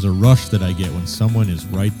some, but there's a rush that I get when someone is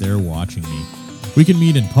right there watching me. We can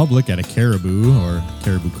meet in public at a Caribou or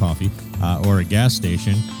Caribou Coffee or a gas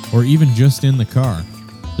station or even just in the car.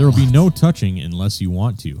 There will be no touching unless you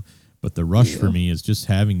want to, but the rush for me is just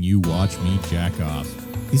having you watch me jack off.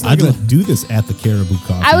 He's not going to do this at the Caribou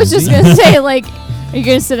Coffee. I was is just he? going to say, like, are you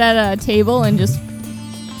going to sit at a table and just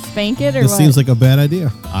spank it or This what? seems like a bad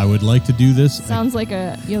idea. I would like to do this. Sounds like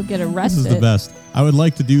you'll get This arrested. is the best. I would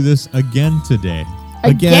like to do this again today,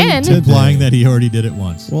 Again? today. implying that he already did it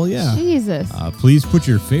once. Well, yeah. Jesus. Please put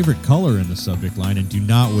your favorite color in the subject line and do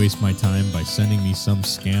not waste my time by sending me some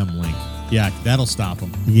scam link. Yeah, that'll stop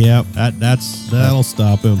him. Yep. That'll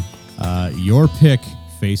stop him. Your pick,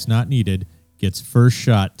 face not needed, gets first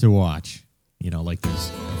shot to watch. You know, like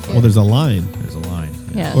there's There's a line. a line.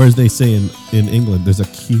 Yeah. Or as they say in England, there's a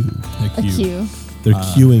queue. A A cue. cue. They're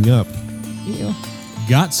queuing up. You.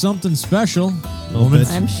 Got something special. Oh, Woman,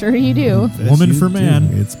 that's- I'm sure you do. Woman Yes, for you do. man.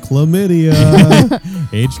 It's chlamydia.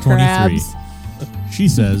 age 23. Crabs. She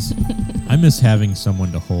says, I miss having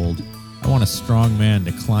someone to hold. I want a strong man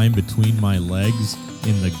to climb between my legs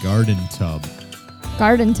in the garden tub.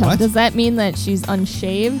 Garden tub. What? Does that mean that she's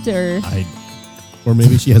unshaved or? Or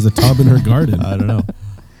maybe she has a tub in her garden. I don't know.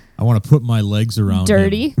 I want to put my legs around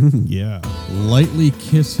Dirty. him. Yeah. Lightly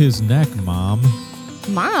kiss his neck, Mom.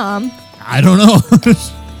 Mom. I don't know.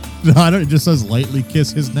 No, it just says lightly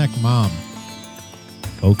kiss his neck, Mom.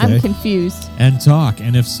 Okay. I'm confused. And talk.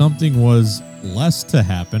 And if something was less to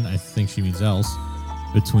happen, I think she means else,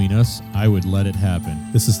 between us, I would let it happen.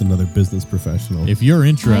 This is another business professional. If you're I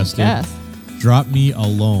interested, guess. drop me a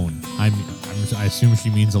loan. I assume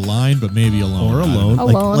she means a line, but maybe a loan. or I don't alone. know.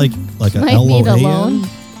 Alone. Like a Might need a LOAN. loan.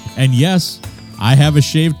 And yes, I have a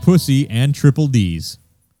shaved pussy and triple D's.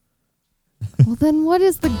 Well, then what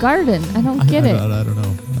is the garden? I don't get it. I don't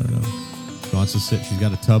know. She wants to sit. She's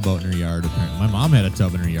got a tub out in her yard, apparently. My mom had a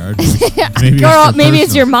tub in her yard. Maybe Girl, it's maybe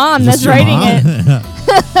it's your mom Is that's this your writing mom?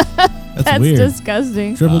 it. That's weird.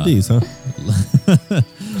 disgusting. Triple D's, huh?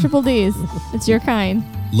 Triple D's. It's your kind.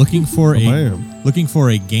 Looking for Bam. looking for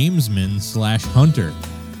a gamesman / hunter.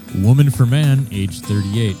 Woman for man, age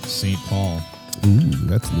 38, St. Paul. Ooh,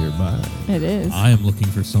 that's nearby. It is. I am looking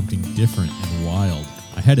for something different and wild.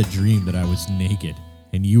 I had a dream that I was naked,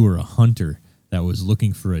 and you were a hunter that was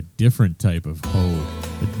looking for a different type of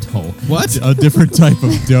What? A different type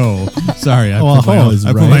of doe. Sorry, I, Oh, put, my a hoe own, is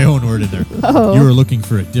I put right. my own word in there. Oh. You were looking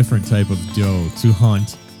for a different type of doe to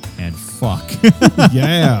hunt and fuck.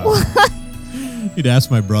 Yeah. You'd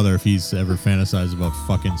ask my brother if he's ever fantasized about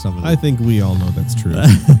fucking some of I think we all know that's true.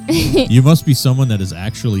 You must be someone that is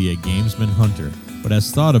actually a gamesman hunter, but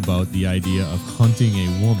has thought about the idea of hunting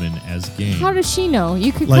a woman as game. How does she know?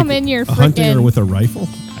 You could Like come in your hunting her freaking. with a rifle?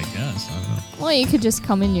 I guess. I don't know. Well, you could just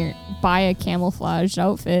come in your buy a camouflaged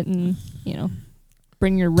outfit and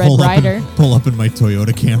bring your Red Rider. Pull up in my Toyota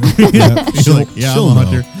Camry. Yeah, You're like, yeah, she'll I'm a know.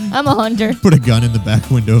 hunter. I'm a hunter. Put a gun in the back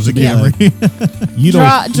window of the Yeah. Camry. You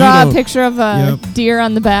Draw you a don't- picture of a Yep. deer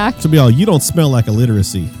on the back. To be all, you don't smell like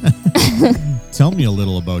illiteracy. Tell me a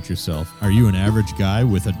little about yourself. Are you an average guy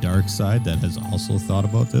with a dark side that has also thought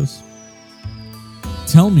about this?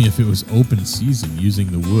 Tell me if it was open season using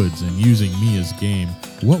the woods and using me as game,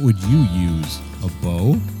 what would you use? A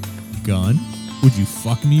bow? Gun? Would you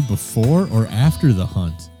fuck me before or after the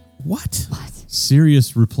hunt? What?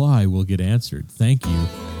 Serious reply will get answered. Thank you,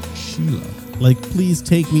 Sheila. Like, please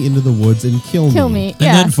take me into the woods and kill me. Kill me. And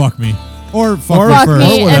Yeah. then fuck me. Or fuck Or me Fuck first.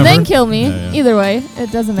 me or and then whatever. kill me. Yeah. Either way,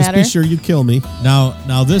 it doesn't Just matter. be sure you kill me.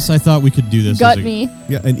 Now this, I thought we could do this. Gut as a, me.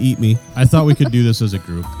 Yeah, and eat me. I thought we could do this as a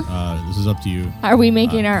group. This is up to you. Are we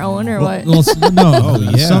making our own or what? Well, no. Oh,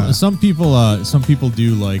 yeah. Some people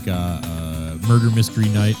do like murder mystery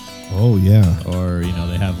night, Oh, yeah. or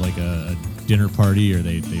they have like a dinner party, or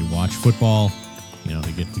they watch football.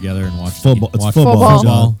 They get together and watch Football. It's watch football. Football.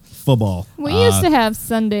 John. Football. We used to have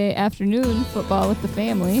Sunday afternoon football with the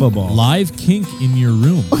family. Football. Live kink in your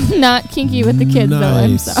room. Not kinky with the kids, though.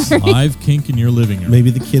 I'm Nice. sorry. Live kink in your living room.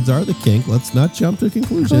 Maybe the kids are the kink. Let's not jump to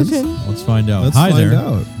conclusions. Let's find out. Let's Hi find there.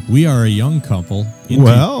 out. We are a young couple.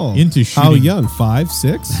 Into shooting. how young? 5,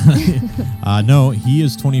 6? No, he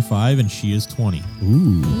is 25 and she is 20.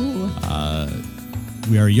 Ooh. Ooh.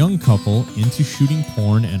 We are a young couple into shooting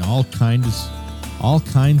porn and all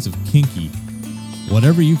kinds of kinky.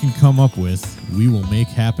 Whatever you can come up with, we will make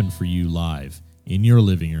happen for you live in your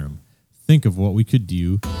living room. Think of what we could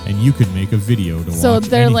do, and you could make a video to watch. So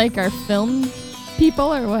they're like our film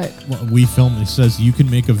people or what? Well, we film. It says you can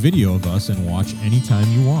make a video of us and watch anytime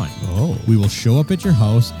you want. Oh. We will show up at your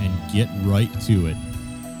house and get right to it.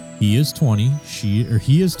 He is 20.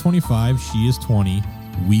 He is 25. She is 20.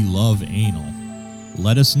 We love anal.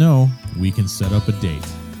 Let us know. We can set up a date.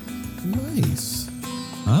 Nice.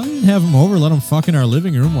 Have them over. Let them fuck in our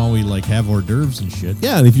living room while we have hors d'oeuvres and shit.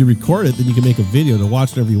 Yeah, and if you record it, then you can make a video to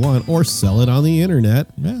watch whenever you want or sell it on the internet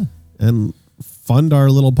Yeah. and fund our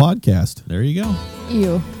little podcast. There you go.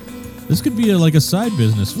 Ew. This could be a side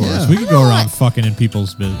business for Yeah. us. We could go around fucking in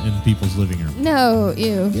people's living room. No,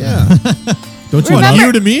 ew. Yeah. Don't you Remember- love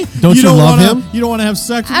You to me? Don't you love wanna, him? You don't want to have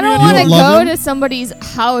sex with I me? don't You want to love go him? to somebody's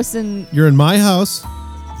house and You're in my house.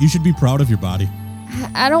 You should be proud of your body.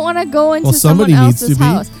 I don't want to go into Well, someone somebody needs else's to be.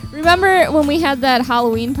 house. Remember when we had that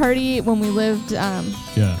Halloween party when we lived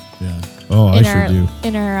Yeah. Oh, I in sure our do.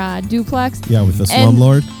 in our duplex? Yeah, with the And-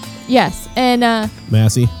 slumlord, Yes, and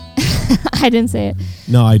Massey. I didn't say it.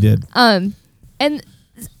 No, I did. And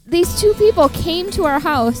these two people came to our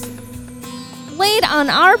house, laid on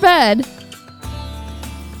our bed,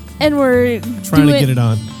 and were Trying to get it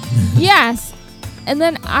on. Yes, and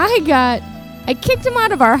then I kicked him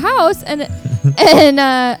out of our house, and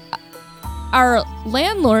our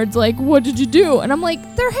landlord's like, "What did you do?" And I'm like,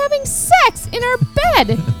 "They're having sex in our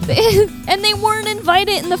bed, and they weren't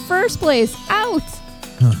invited in the first place." Out.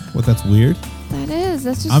 What? That's weird. That's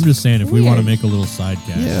just. I'm just saying, if we want to weird. make a little side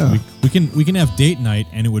cash, Yeah. we can have date night,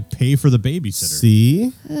 and it would pay for the babysitter.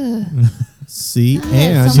 See, see, and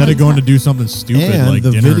someone- Instead of going to do something stupid like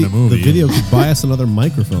the dinner video, and a movie. the video could buy us another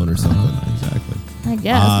microphone or something. Exactly. I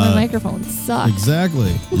guess my microphone sucks.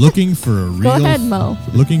 Exactly. Looking for a real. Go ahead, Mo.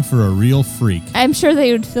 Looking for a real freak. I'm sure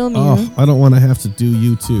they would film you. Oh, I don't want to have to do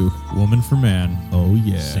you too. Woman for man. Oh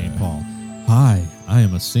yeah. St. Paul. Hi, I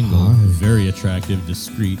am a single, Hi. very attractive,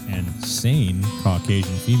 discreet, and sane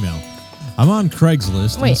Caucasian female. I'm on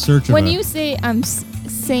Craigslist in Wait, search of when a... you say I'm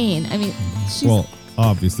sane, I mean she's Well,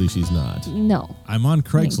 obviously she's not. no. I'm on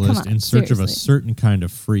come Craigslist on, in search of a seriously. certain kind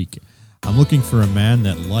of freak. I'm looking for a man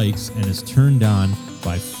that likes and is turned on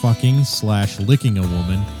by fucking/licking a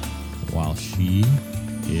woman while she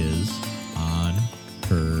is on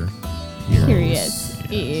her Period. period.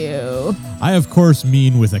 Ew. I, of course,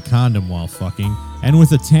 mean with a condom while fucking and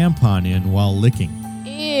with a tampon in while licking.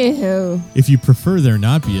 Ew. If you prefer there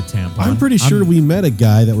not be a tampon, I'm pretty sure we met a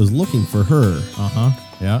guy that was looking for her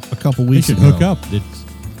Yeah. a couple We weeks should ago. hook up.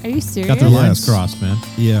 Are you serious? Got their lines Yes. crossed, man.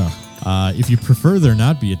 Yeah. If you prefer there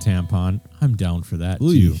not be a tampon, I'm down for that,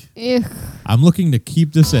 Ooh. too. Ew. I'm looking to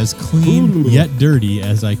keep this as clean Ooh. yet dirty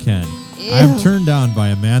as I can. Ew. I'm turned on by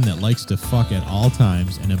a man that likes to fuck at all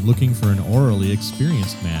times, and am looking for an orally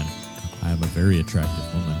experienced man. I am a very attractive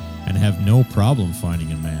woman and have no problem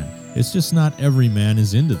finding a man. It's just not every man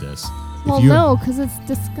is into this. Well, if you're, no, because it's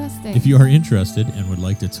disgusting. If you are interested and would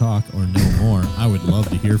like to talk or know more, I would love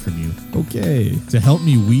to hear from you. Okay. To help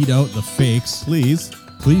me weed out the fakes, Please.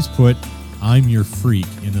 please put "I'm your freak"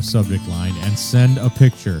 in the subject line and send a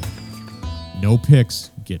picture. No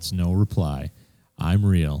pics gets no reply. I'm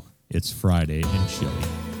real. It's Friday in Chile.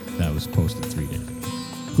 That was posted 3 days ago.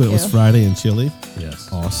 Quit. It was Ew. Friday in Chile. Yes.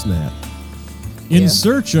 Oh snap. In Ew.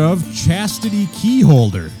 search of chastity key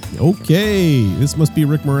holder. Okay. This must be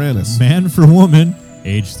Rick Moranis. Man for woman,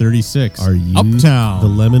 age 36. Are you Uptown. the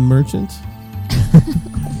lemon merchant?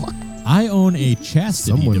 I own a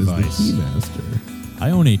chastity Someone device. is the key master. I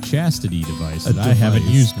own a chastity device A that I haven't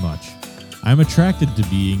device. used much. I'm attracted to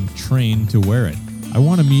being trained to wear it. I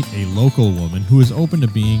want to meet a local woman who is open to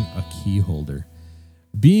being a key holder.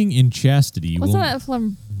 Being in chastity Wasn't will... that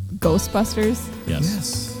from Ghostbusters?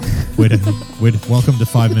 Yes. Wait, welcome to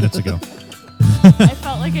 5 minutes ago. I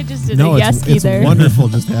felt like I just did No, a yes it's there. wonderful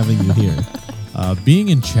just having you here. Being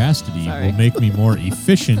in chastity Sorry. will make me more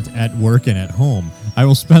efficient at work and at home. I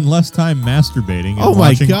will spend less time masturbating and Oh my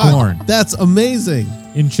watching God. porn. That's amazing.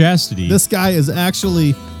 In chastity, This guy is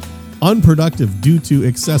actually unproductive due to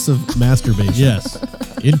excessive masturbation. yes,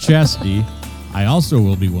 in chastity, I also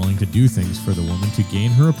will be willing to do things for the woman to gain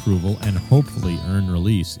her approval and hopefully earn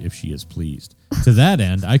release if she is pleased. To that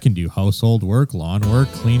end, I can do household work, lawn work,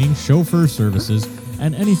 cleaning, chauffeur services,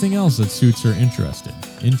 and anything else that suits her interests.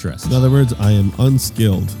 In other words, I am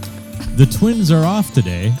unskilled. The twins are off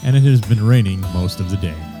today, and it has been raining most of the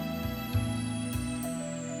day.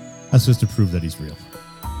 That's just to prove that he's real.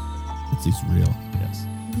 He's real. Yes.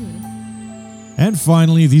 And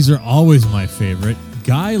finally, these are always my favorite.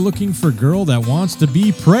 Guy looking for girl that wants to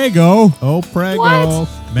be prego. Oh, prego. What?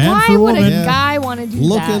 Man Why for would woman. a Yeah. guy want to do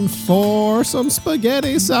Looking that? for some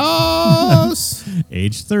spaghetti sauce.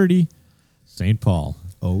 Age 30, St. Paul.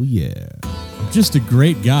 Oh, yeah. Just a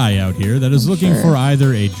great guy out here that is looking sure. for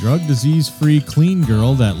either a drug disease-free clean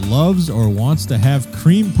girl that loves or wants to have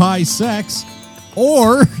cream pie sex,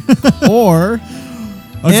 or Or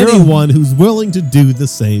a girl, anyone who's willing to do the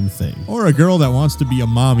same thing. or a girl that wants to be a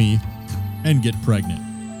mommy and get pregnant.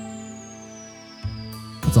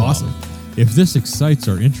 That's awesome. If this excites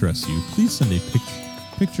or interests you, please send a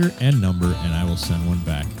picture and number, and I will send one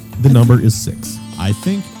back. The number is 6. I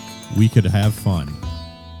think we could have fun.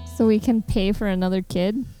 So we can pay for another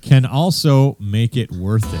kid? Can also make it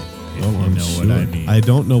worth it, if you know what I mean. I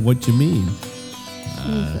don't know what you mean.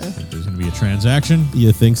 I think there's going to be a transaction,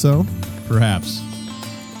 You think so? perhaps.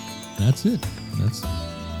 That's it. That's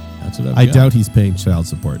what I've I got. doubt he's paying child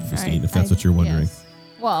support, Fistine, Alright, if that's what you're wondering. yes.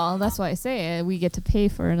 Well, that's why I say we get to pay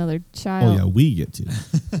for another child. Oh, yeah, we get to.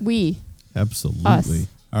 We. Absolutely.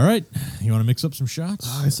 All right. You want to mix up some shots?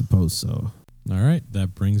 I suppose so. All right.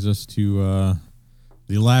 That brings us to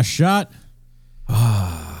the last shot.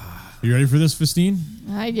 You ready for this, Fistine?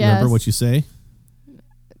 I guess. Remember what you say?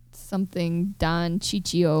 Something Don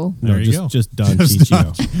Chichio. There No, you go. just Don Just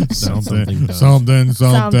Chichio. Something. does. Something.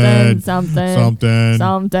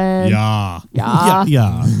 Something. Yeah. Yeah.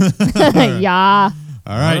 Yeah. Yeah.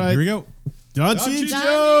 All right. right. Here we go. Don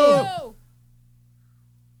Chichio.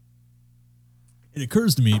 It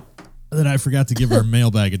occurs to me that I forgot to give our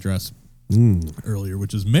mailbag address earlier,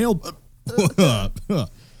 which is mail. I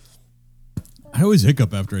always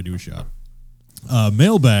hiccup after I do a shot.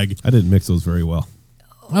 Mailbag. I didn't mix those very well.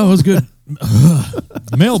 Oh, it was good.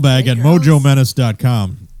 Mailbag at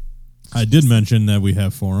mojomenace.com. I did mention that we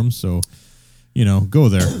have forums, so, go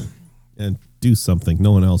there. And do something.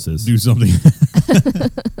 No one else is. Do something.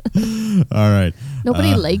 All right.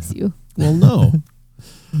 Nobody likes you. Well, no.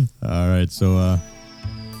 All right. So,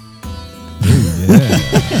 Yeah.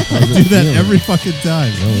 do that every fucking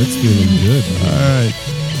time. Oh, it's feeling good. All right.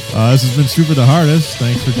 This has been Super the Hardest.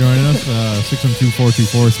 Thanks for joining us.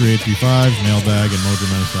 612-424-3835. Mailbag at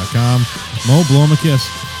mojomenace.com. Mo, blow him a kiss.